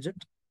can manage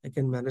it. I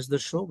can manage the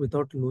show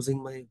without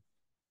losing my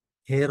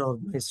hair or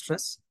my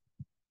stress.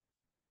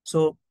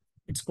 So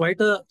it's quite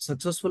a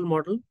successful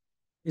model.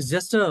 It's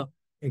just a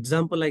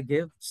example I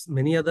gave.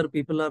 Many other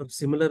people are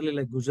similarly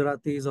like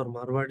Gujaratis or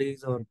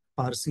Marwadis or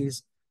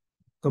Parsis,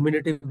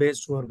 community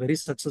based, who are very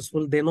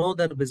successful. They know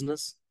their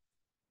business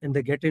and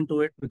they get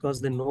into it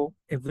because they know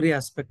every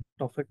aspect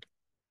of it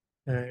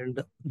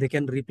and they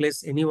can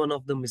replace any one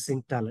of the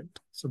missing talent.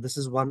 So this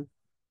is one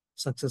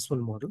successful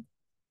model,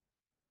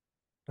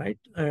 right?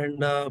 And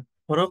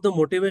one of the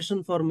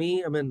motivation for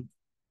me, I mean,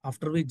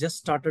 after we just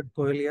started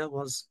Coyollia,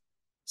 was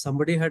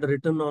somebody had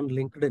written on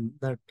LinkedIn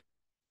that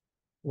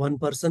one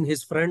person,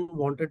 his friend,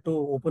 wanted to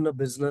open a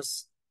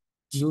business,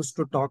 used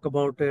to talk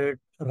about it,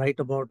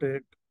 write about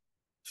it.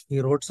 He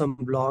wrote some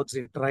blogs,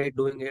 he tried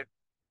doing it,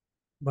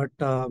 but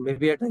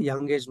maybe at a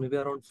young age, maybe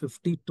around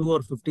 52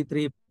 or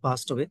 53,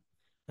 passed away.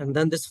 And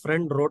then this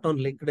friend wrote on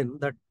LinkedIn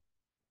that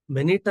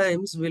many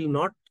times we'll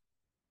not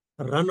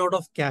run out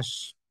of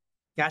cash.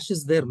 Cash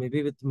is there,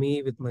 maybe with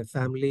me, with my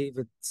family,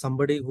 with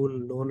somebody who will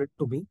loan it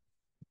to me,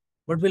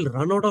 but we'll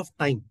run out of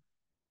time.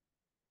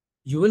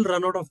 You will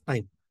run out of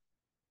time,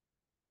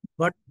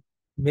 but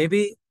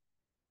maybe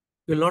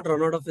you'll not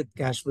run out of with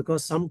cash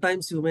because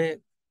sometimes you may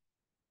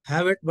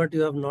have it, but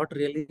you have not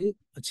really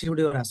achieved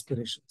your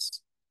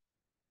aspirations.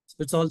 So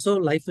it's also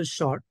life is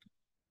short.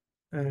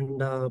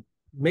 and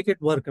make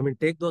it work. I mean,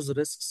 take those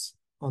risks.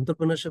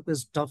 Entrepreneurship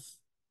is tough.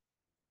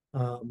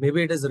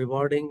 Maybe it is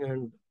rewarding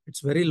and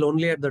it's very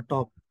lonely at the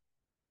top,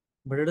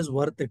 but it is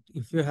worth it.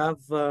 If you have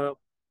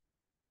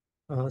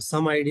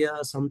some idea,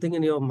 something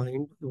in your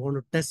mind, you want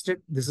to test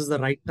it, this is the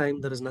right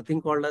time. There is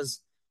nothing called as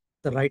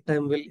the right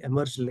time will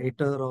emerge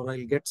later, or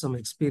I'll get some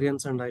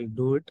experience and I'll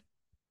do it.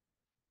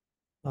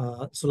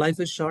 So life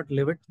is short,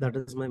 live it. That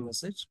is my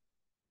message.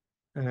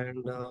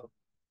 And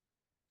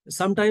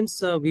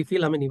sometimes we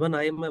feel, I mean, even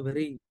I am a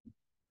very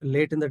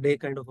late in the day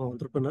kind of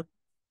entrepreneur.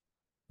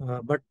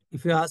 But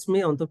if you ask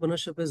me,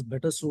 entrepreneurship is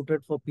better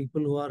suited for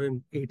people who are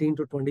in 18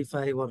 to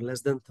 25 or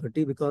less than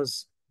 30,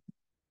 because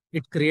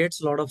it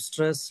creates a lot of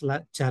stress,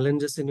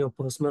 challenges in your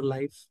personal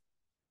life.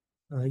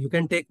 You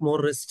can take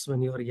more risks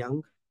when you are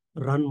young,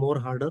 run more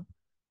harder.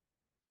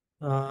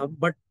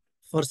 But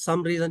for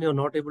some reason, you're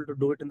not able to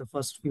do it in the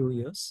first few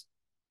years.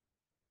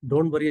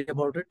 Don't worry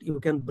about it. You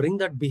can bring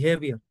that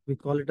behavior. We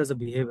call it as a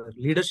behavior.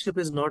 Leadership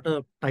is not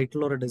a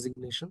title or a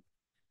designation.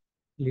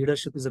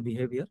 Leadership is a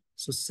behavior.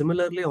 So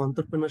similarly,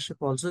 entrepreneurship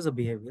also is a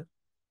behavior.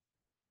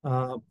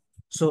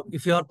 So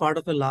if you are part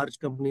of a large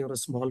company or a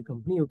small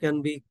company, you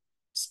can be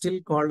still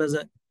called as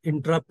an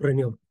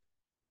intrapreneur.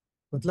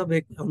 मतलब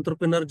एक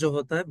entrepreneur जो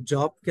होता है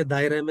job के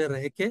दायरे में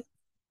रह के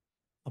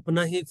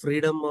अपना ही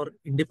freedom और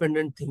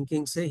independent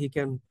thinking से he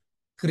can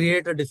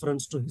create a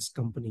difference to his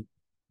company.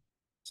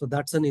 So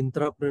that's an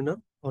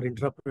intrapreneur or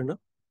intrapreneur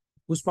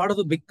who's part of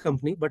a big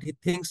company, but he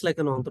thinks like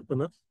an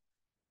entrepreneur.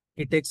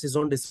 He takes his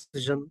own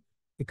decision.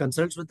 He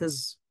consults with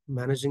his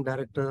managing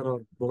director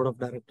or board of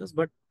directors,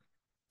 but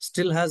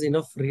still has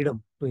enough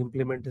freedom to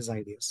implement his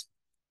ideas.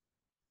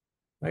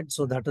 Right?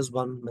 So that is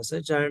one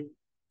message. And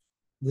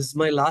this is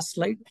my last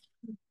slide.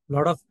 A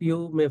lot of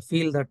you may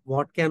feel that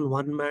what can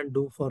one man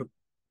do for,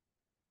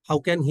 how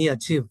can he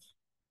achieve?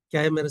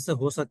 क्या है मेरे से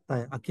हो सकता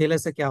है अकेले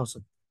से क्या हो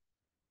सकता है.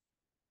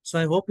 So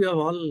I hope you have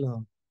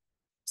all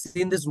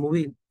seen this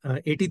movie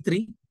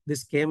 83.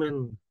 This came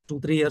in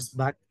 2-3 years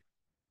back.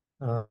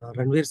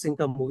 Ranveer Singh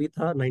का मूवी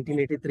था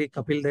 1983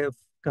 कपिल देव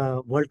का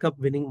वर्ल्ड कप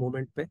विनिंग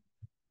मोमेंट पे.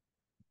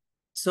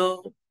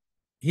 So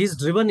he's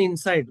driven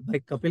inside by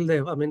Kapil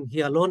Dev. I mean,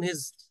 he alone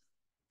is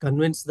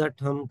convinced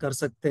that हम कर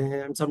सकते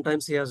हैं, and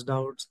sometimes he has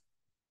doubts.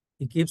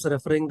 He keeps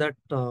referring that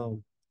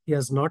he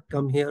has not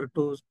come here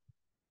to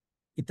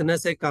इतने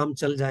से काम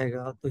चल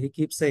जाएगा. So he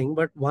keeps saying,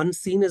 but one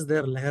scene is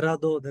there, लहरा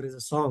दो, there is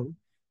a song.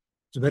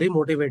 It's very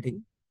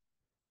motivating.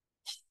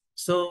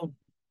 So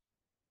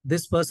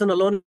this person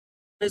alone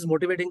is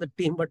motivating the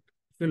team. But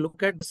if you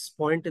look at this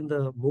point in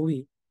the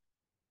movie,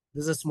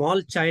 there's a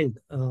small child,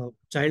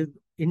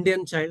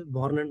 Indian child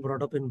born and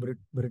brought up in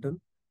Britain,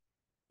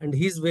 and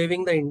he's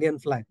waving the Indian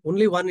flag.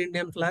 Only one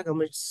Indian flag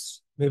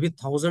amidst maybe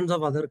thousands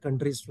of other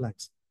countries'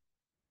 flags.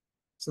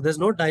 So there's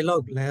no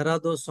dialogue.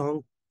 Lehra Do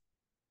song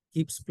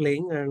keeps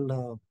playing,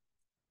 and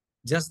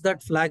just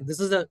that flag. This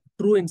is a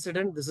true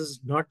incident. This is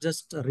not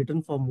just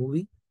written for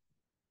movie.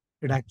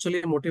 It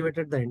actually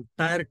motivated the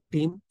entire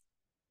team,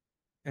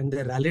 and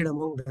they rallied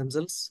among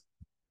themselves,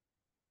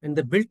 and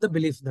they built the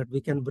belief that we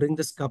can bring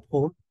this cup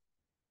home.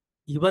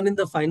 Even in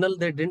the final,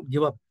 they didn't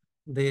give up.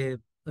 They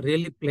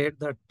really played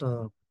that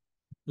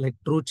like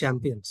true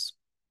champions.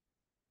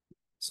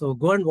 So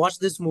go and watch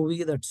this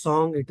movie, that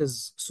song. It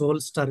is soul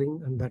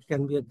stirring, and that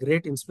can be a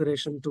great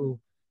inspiration to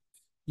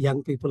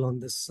young people on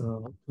this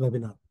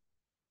webinar.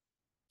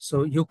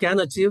 So you can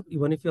achieve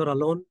even if you're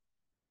alone,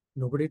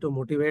 nobody to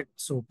motivate.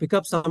 So pick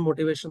up some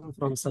motivation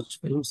from such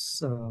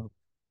films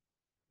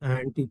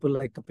and people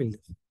like Kapil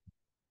Dev.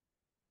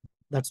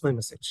 That's my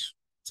message.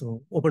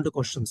 So open to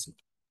questions.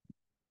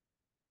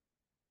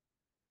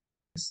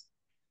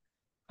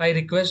 I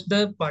request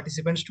the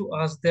participants to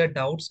ask their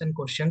doubts and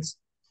questions,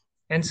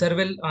 and sir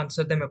will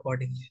answer them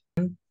accordingly.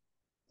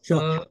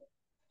 Sure.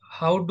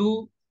 How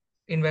do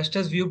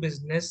investors view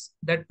business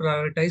that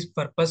prioritize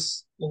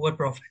purpose over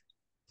profit?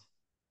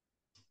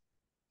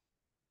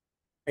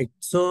 Right.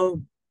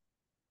 So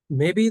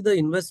maybe the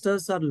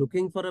investors are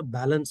looking for a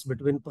balance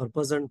between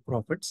purpose and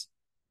profits.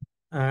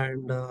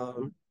 And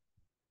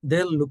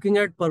they're looking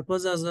at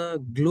purpose as a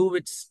glue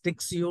which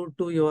sticks you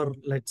to your,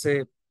 let's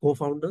say,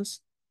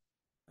 co-founders.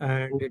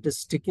 And it is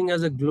sticking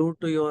as a glue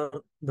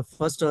to the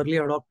first early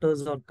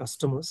adopters or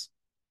customers.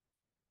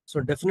 So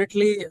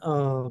definitely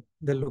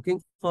they're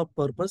looking for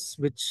purpose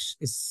which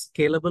is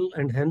scalable,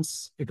 and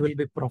hence it will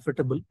be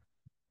profitable.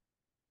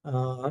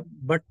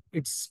 But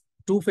it's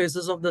two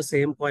faces of the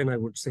same coin, I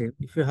would say.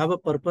 If you have a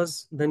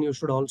purpose, then you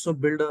should also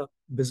build a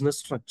business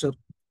structure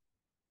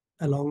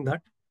along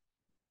that.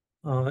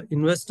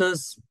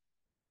 Investors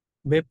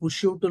may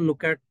push you to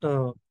look at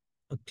a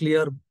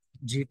clear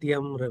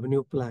GTM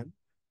revenue plan.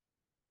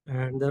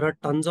 And there are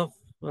tons of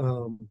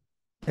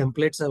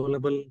templates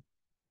available,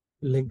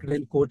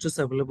 LinkedIn coaches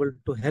available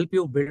to help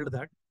you build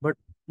that, but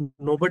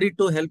nobody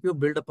to help you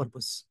build a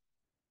purpose.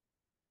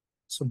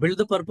 So build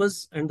the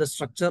purpose, and the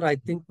structure, I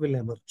think, will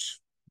emerge.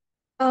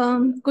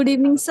 Good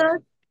evening, sir.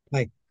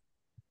 Hi.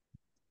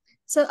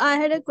 So I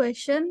had a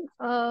question.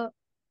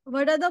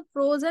 what are the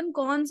pros and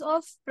cons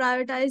of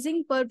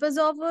prioritizing purpose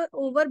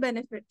over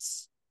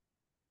benefits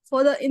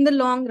for the in the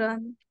long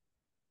run?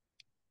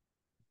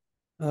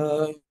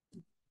 Uh,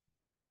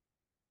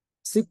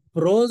 See,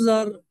 pros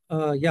are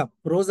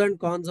pros and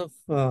cons of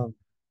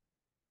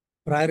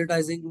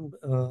prioritizing,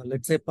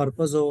 let's say,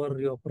 purpose over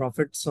your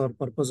profits or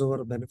purpose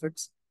over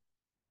benefits.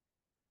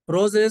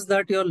 Pros is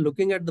that you're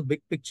looking at the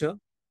big picture.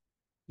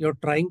 You're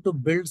trying to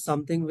build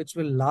something which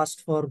will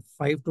last for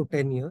 5 to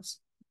 10 years.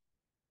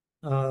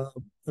 Uh,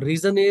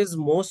 Reason is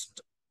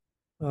most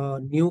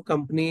new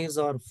companies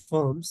or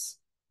firms,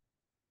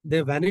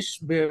 they vanish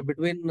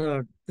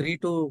between 3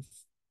 to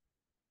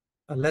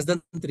less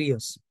than 3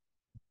 years,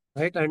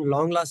 right? And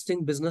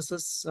long-lasting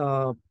businesses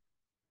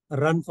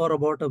run for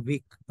about a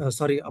week,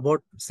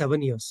 about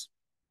 7 years,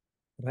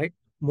 right?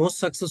 Most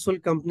successful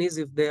companies,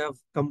 if they have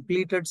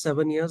completed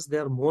 7 years, they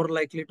are more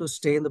likely to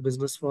stay in the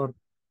business for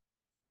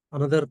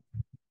another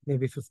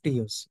maybe 50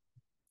 years.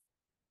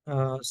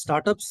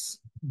 Startups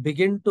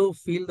begin to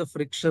feel the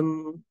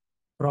friction,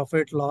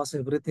 profit, loss,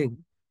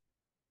 everything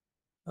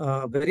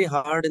very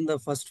hard in the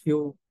first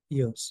few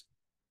years.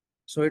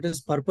 So it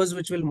is purpose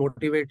which will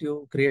motivate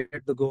you,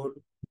 create the goal,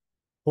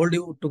 hold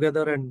you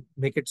together, and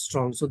make it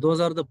strong. So those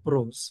are the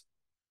pros.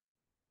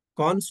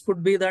 Cons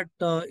could be that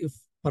if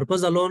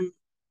purpose alone,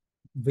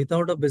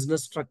 without a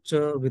business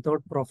structure,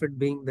 without profit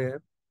being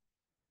there,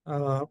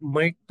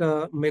 might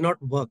may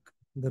not work.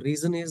 The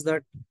reason is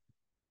that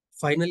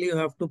finally you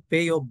have to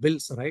pay your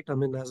bills, right? I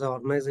mean, as an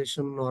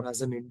organization or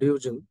as an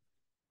individual,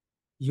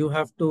 you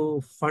have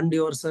to fund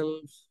yourself,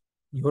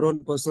 your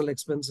own personal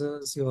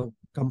expenses, your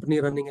company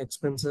running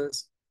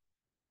expenses.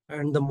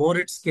 And the more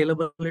it's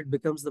scalable, it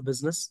becomes the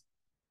business.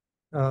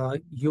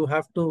 You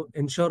have to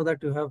ensure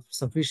that you have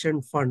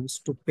sufficient funds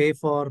to pay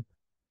for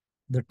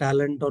the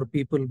talent or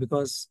people,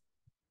 because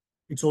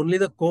it's only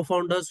the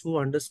co-founders who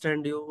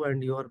understand you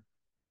and your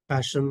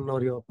passion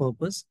or your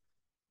purpose.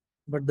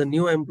 But the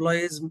new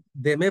employees,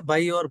 they may buy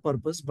your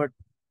purpose, but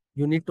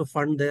you need to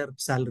fund their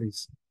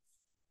salaries.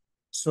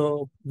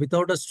 So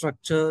without a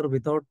structure,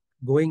 without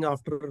going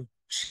after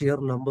sheer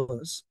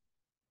numbers,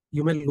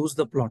 you may lose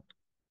the plot.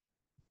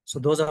 So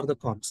those are the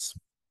cons.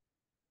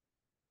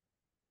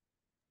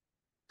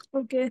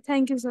 Okay,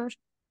 thank you, sir.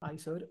 Hi,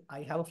 sir.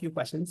 I have a few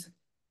questions.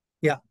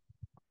 Yeah.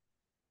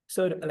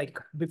 Sir, like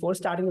before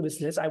starting a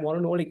business, I want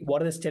to know like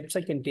what are the steps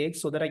I can take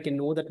so that I can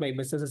know that my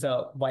business is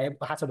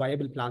has a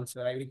viable plan,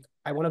 sir.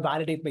 I want to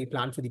validate my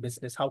plan for the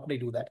business. How could I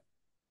do that?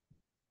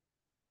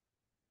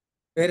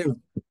 Fair enough.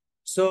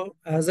 So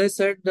as I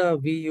said,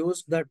 we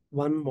used that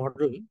one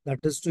model, that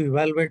is to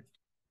evaluate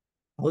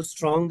how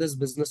strong this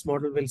business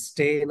model will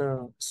stay in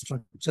a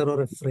structure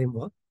or a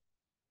framework,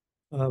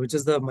 which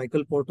is the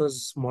Michael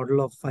Porter's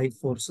model of 5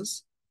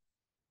 forces.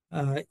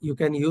 You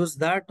can use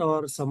that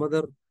or some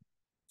other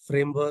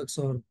frameworks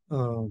or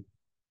uh,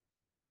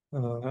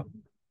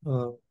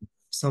 uh,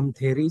 some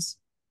theories.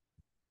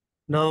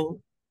 Now,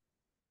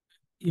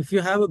 if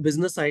you have a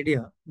business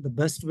idea, the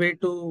best way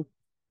to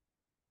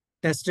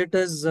test it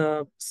is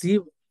see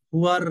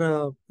who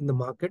are in the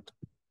market.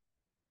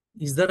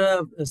 Is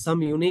there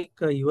some unique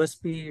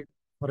USP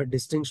or a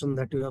distinction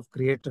that you have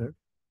created?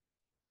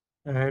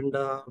 And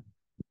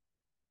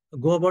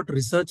go about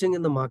researching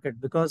in the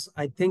market, because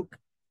I think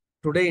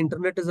today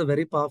internet is a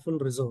very powerful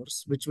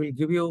resource which will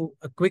give you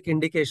a quick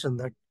indication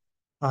that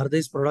are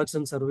these products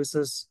and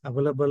services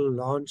available,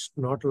 launched,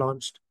 not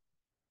launched.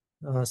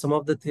 Some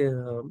of the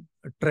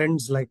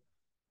trends, like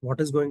what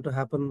is going to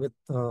happen with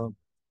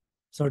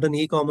certain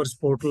e-commerce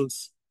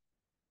portals.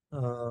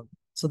 Uh,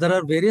 so there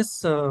are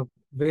various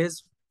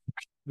ways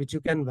which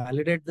you can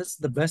validate this.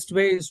 The best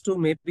way is to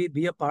maybe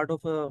be a part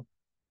of a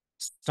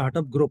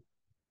startup group.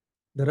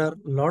 There are a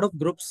lot of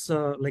groups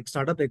like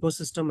startup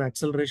ecosystem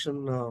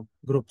acceleration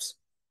groups.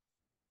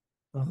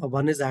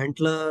 One is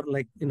Antler.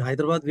 Like in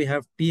Hyderabad, we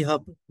have T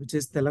Hub, which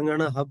is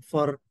Telangana hub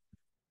for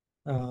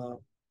uh,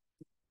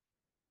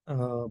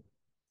 uh,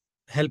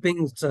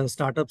 helping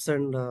startups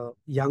and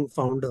young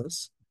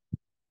founders.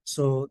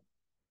 So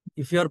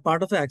if you are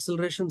part of an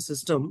acceleration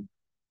system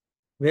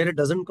where it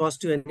doesn't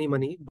cost you any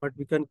money, but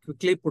we can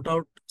quickly put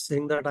out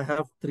saying that I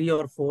have 3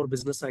 or 4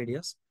 business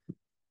ideas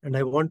and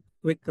I want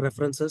quick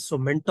references. So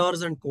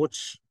mentors and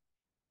coach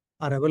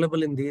are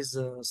available in these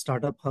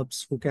startup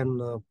hubs who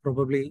can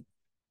probably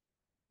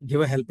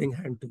give a helping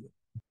hand to you.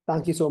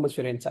 Thank you so much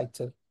for your insight,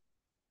 sir.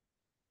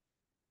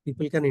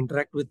 People can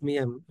interact with me.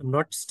 I'm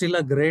not still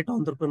a great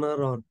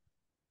entrepreneur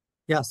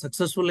or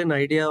successful in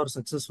idea or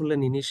successful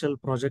in initial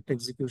project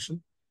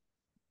execution.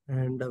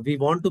 And we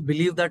want to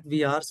believe that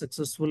we are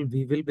successful,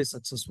 we will be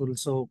successful.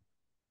 So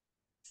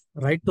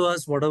write to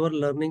us whatever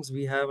learnings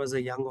we have as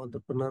a young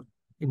entrepreneur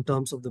in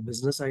terms of the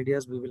business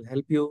ideas. We will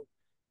help you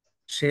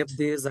shape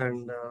these,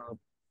 and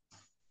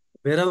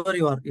wherever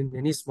you are in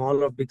any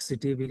small or big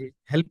city, we'll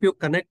help you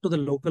connect to the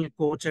local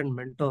coach and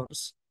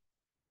mentors.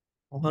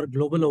 Our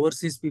global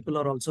overseas people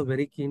are also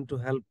very keen to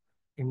help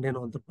Indian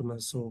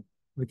entrepreneurs. So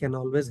we can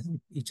always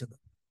help each other.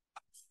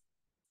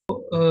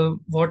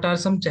 What are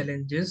some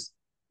challenges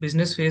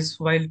business face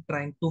while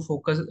trying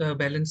to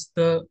balance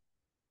the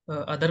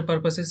other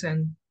purposes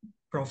and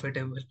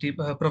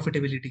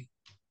profitability.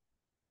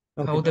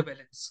 Okay. How the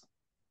balance?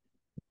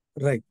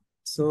 Right.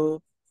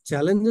 So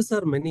challenges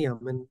are many. I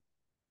mean,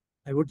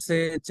 I would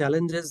say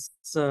challenges.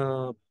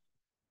 So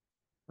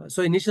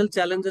initial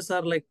challenges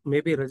are like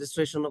maybe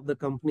registration of the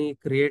company,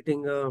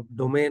 creating a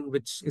domain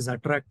which is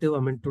attractive. I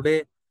mean,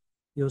 today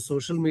your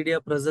social media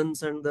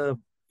presence and the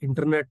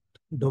internet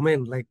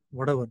domain, like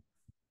whatever,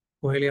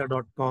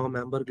 Coyollia.com,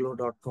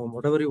 amberglow.com,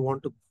 whatever you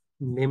want to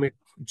name it,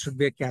 it should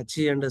be a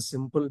catchy and a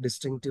simple,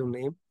 distinctive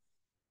name.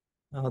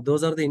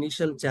 Those are the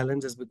initial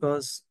challenges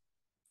because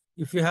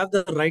if you have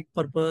the right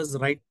purpose,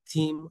 right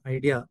theme,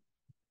 idea,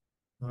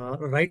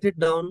 write it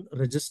down,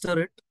 register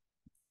it.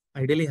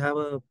 Ideally, have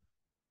a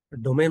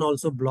domain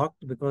also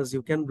blocked because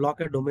you can block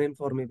a domain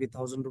for maybe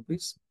 1,000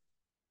 rupees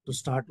to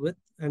start with,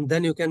 and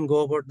then you can go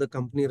about the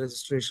company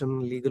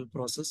registration legal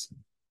process.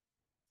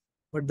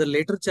 But the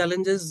later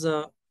challenge is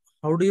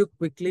how do you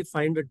quickly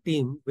find a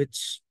team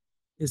which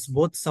is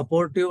both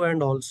supportive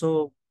and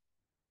also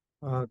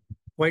uh,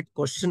 quite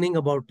questioning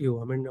about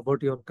you. I mean,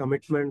 about your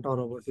commitment or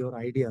about your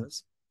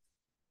ideas.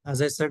 As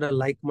I said, a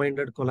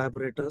like-minded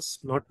collaborators,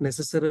 not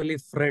necessarily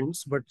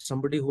friends, but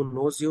somebody who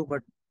knows you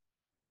but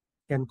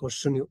can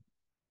question you.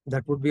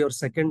 That would be your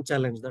second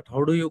challenge. That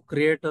how do you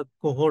create a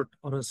cohort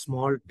or a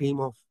small team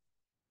of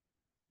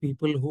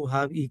people who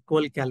have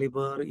equal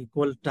caliber,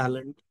 equal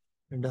talent,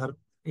 and are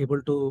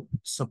able to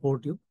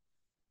support you.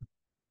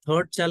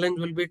 Third challenge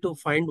will be to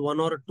find one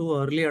or two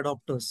early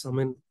adopters. I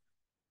mean,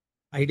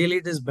 ideally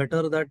it is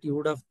better that you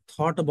would have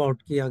thought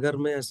about कि अगर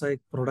मैं ऐसा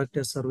एक product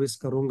या service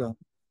करूँगा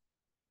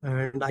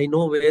and I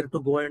know where to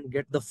go and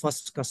get the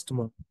first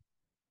customer,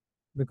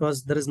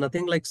 because there is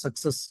nothing like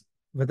success,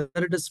 whether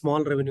it is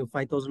small revenue,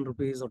 5,000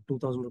 rupees or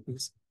 2,000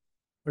 rupees.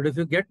 But if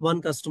you get one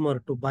customer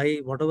to buy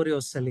whatever you're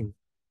selling,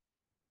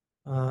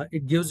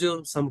 it gives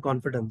you some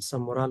confidence,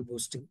 some morale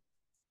boosting.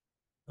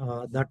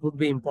 That would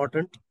be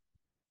important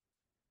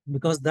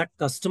because that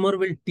customer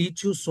will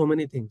teach you so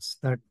many things,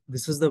 that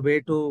this is the way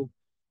to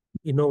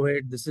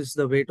innovate, this is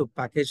the way to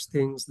package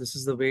things, this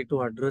is the way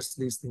to address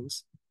these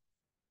things.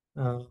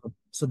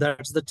 So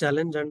that's the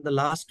challenge. And the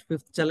last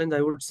fifth challenge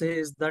I would say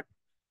is that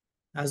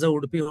as a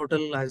Udupi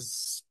hotel,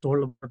 as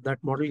told about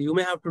that model, you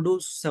may have to do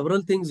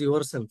several things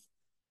yourself.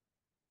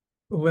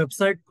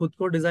 Website खुद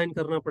को design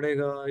करना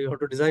पड़ेगा. You have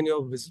to design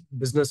your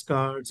business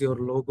cards, your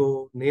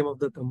logo, name of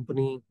the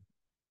company,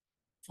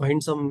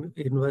 find some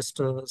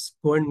investors,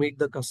 go and meet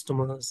the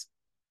customers,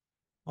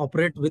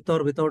 operate with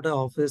or without an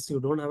office. You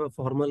don't have a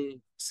formal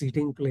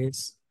seating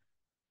place.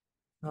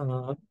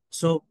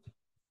 So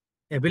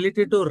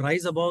ability to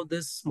rise above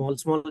these small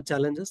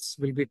challenges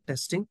will be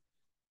testing.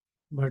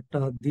 But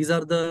these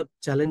are the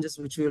challenges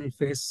which you will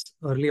face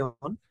early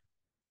on.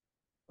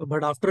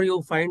 But after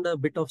you find a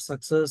bit of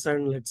success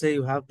and let's say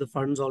you have the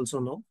funds also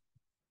now,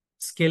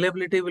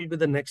 scalability will be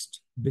the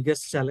next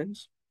biggest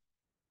challenge.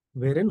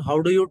 Wherein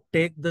how do you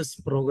take this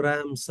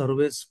program,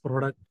 service,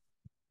 product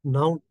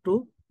now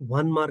to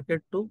one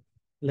market to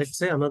let's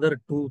say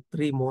another 2,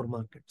 3 more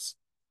markets.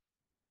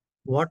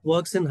 What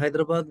works in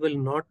Hyderabad will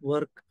not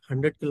work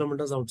 100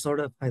 kilometers outside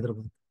of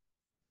Hyderabad.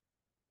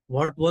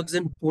 What works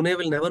in Pune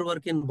will never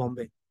work in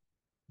Bombay.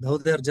 Though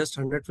they are just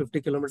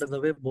 150 kilometers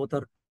away, both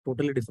are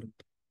totally different.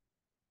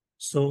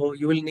 So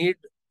you will need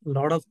a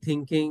lot of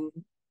thinking,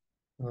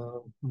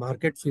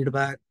 market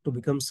feedback to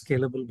become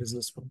scalable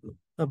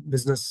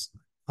business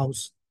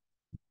house.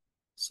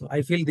 So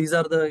I feel these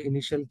are the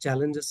initial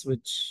challenges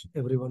which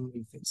everyone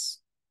will face.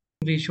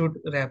 We should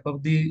wrap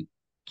up the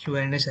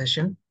Q&A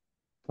session.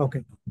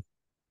 Okay.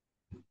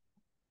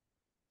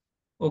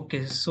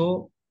 Okay,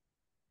 so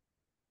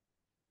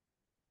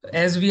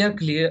as we are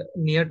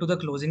near to the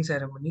closing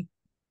ceremony,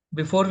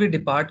 before we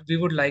depart, we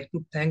would like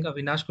to thank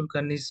Avinash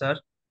Kulkarni sir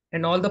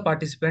and all the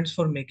participants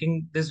for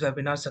making this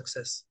webinar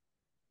success.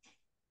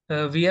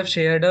 We have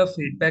shared a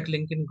feedback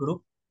link in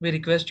group. We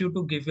request you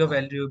to give your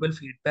valuable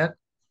feedback.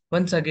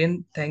 Once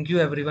again, thank you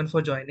everyone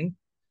for joining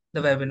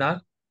the webinar.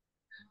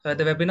 The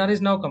webinar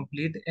is now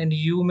complete and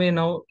you may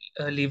now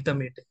leave the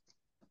meeting.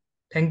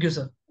 Thank you,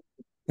 sir.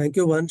 Thank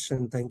you, Vansh,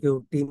 and thank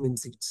you, Team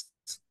Insights.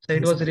 So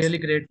it was really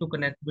great to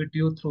connect with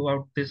you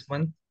throughout this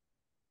month.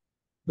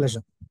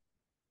 Pleasure.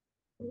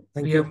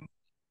 Thank you.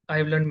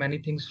 I've learned many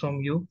things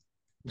from you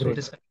through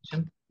this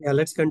connection. Yeah,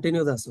 let's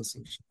continue the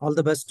association. All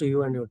the best to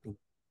you and your team.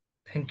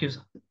 Thank you,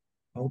 sir.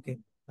 Okay.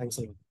 Thanks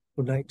a lot.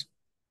 Good night.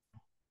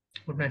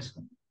 Good night,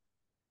 sir.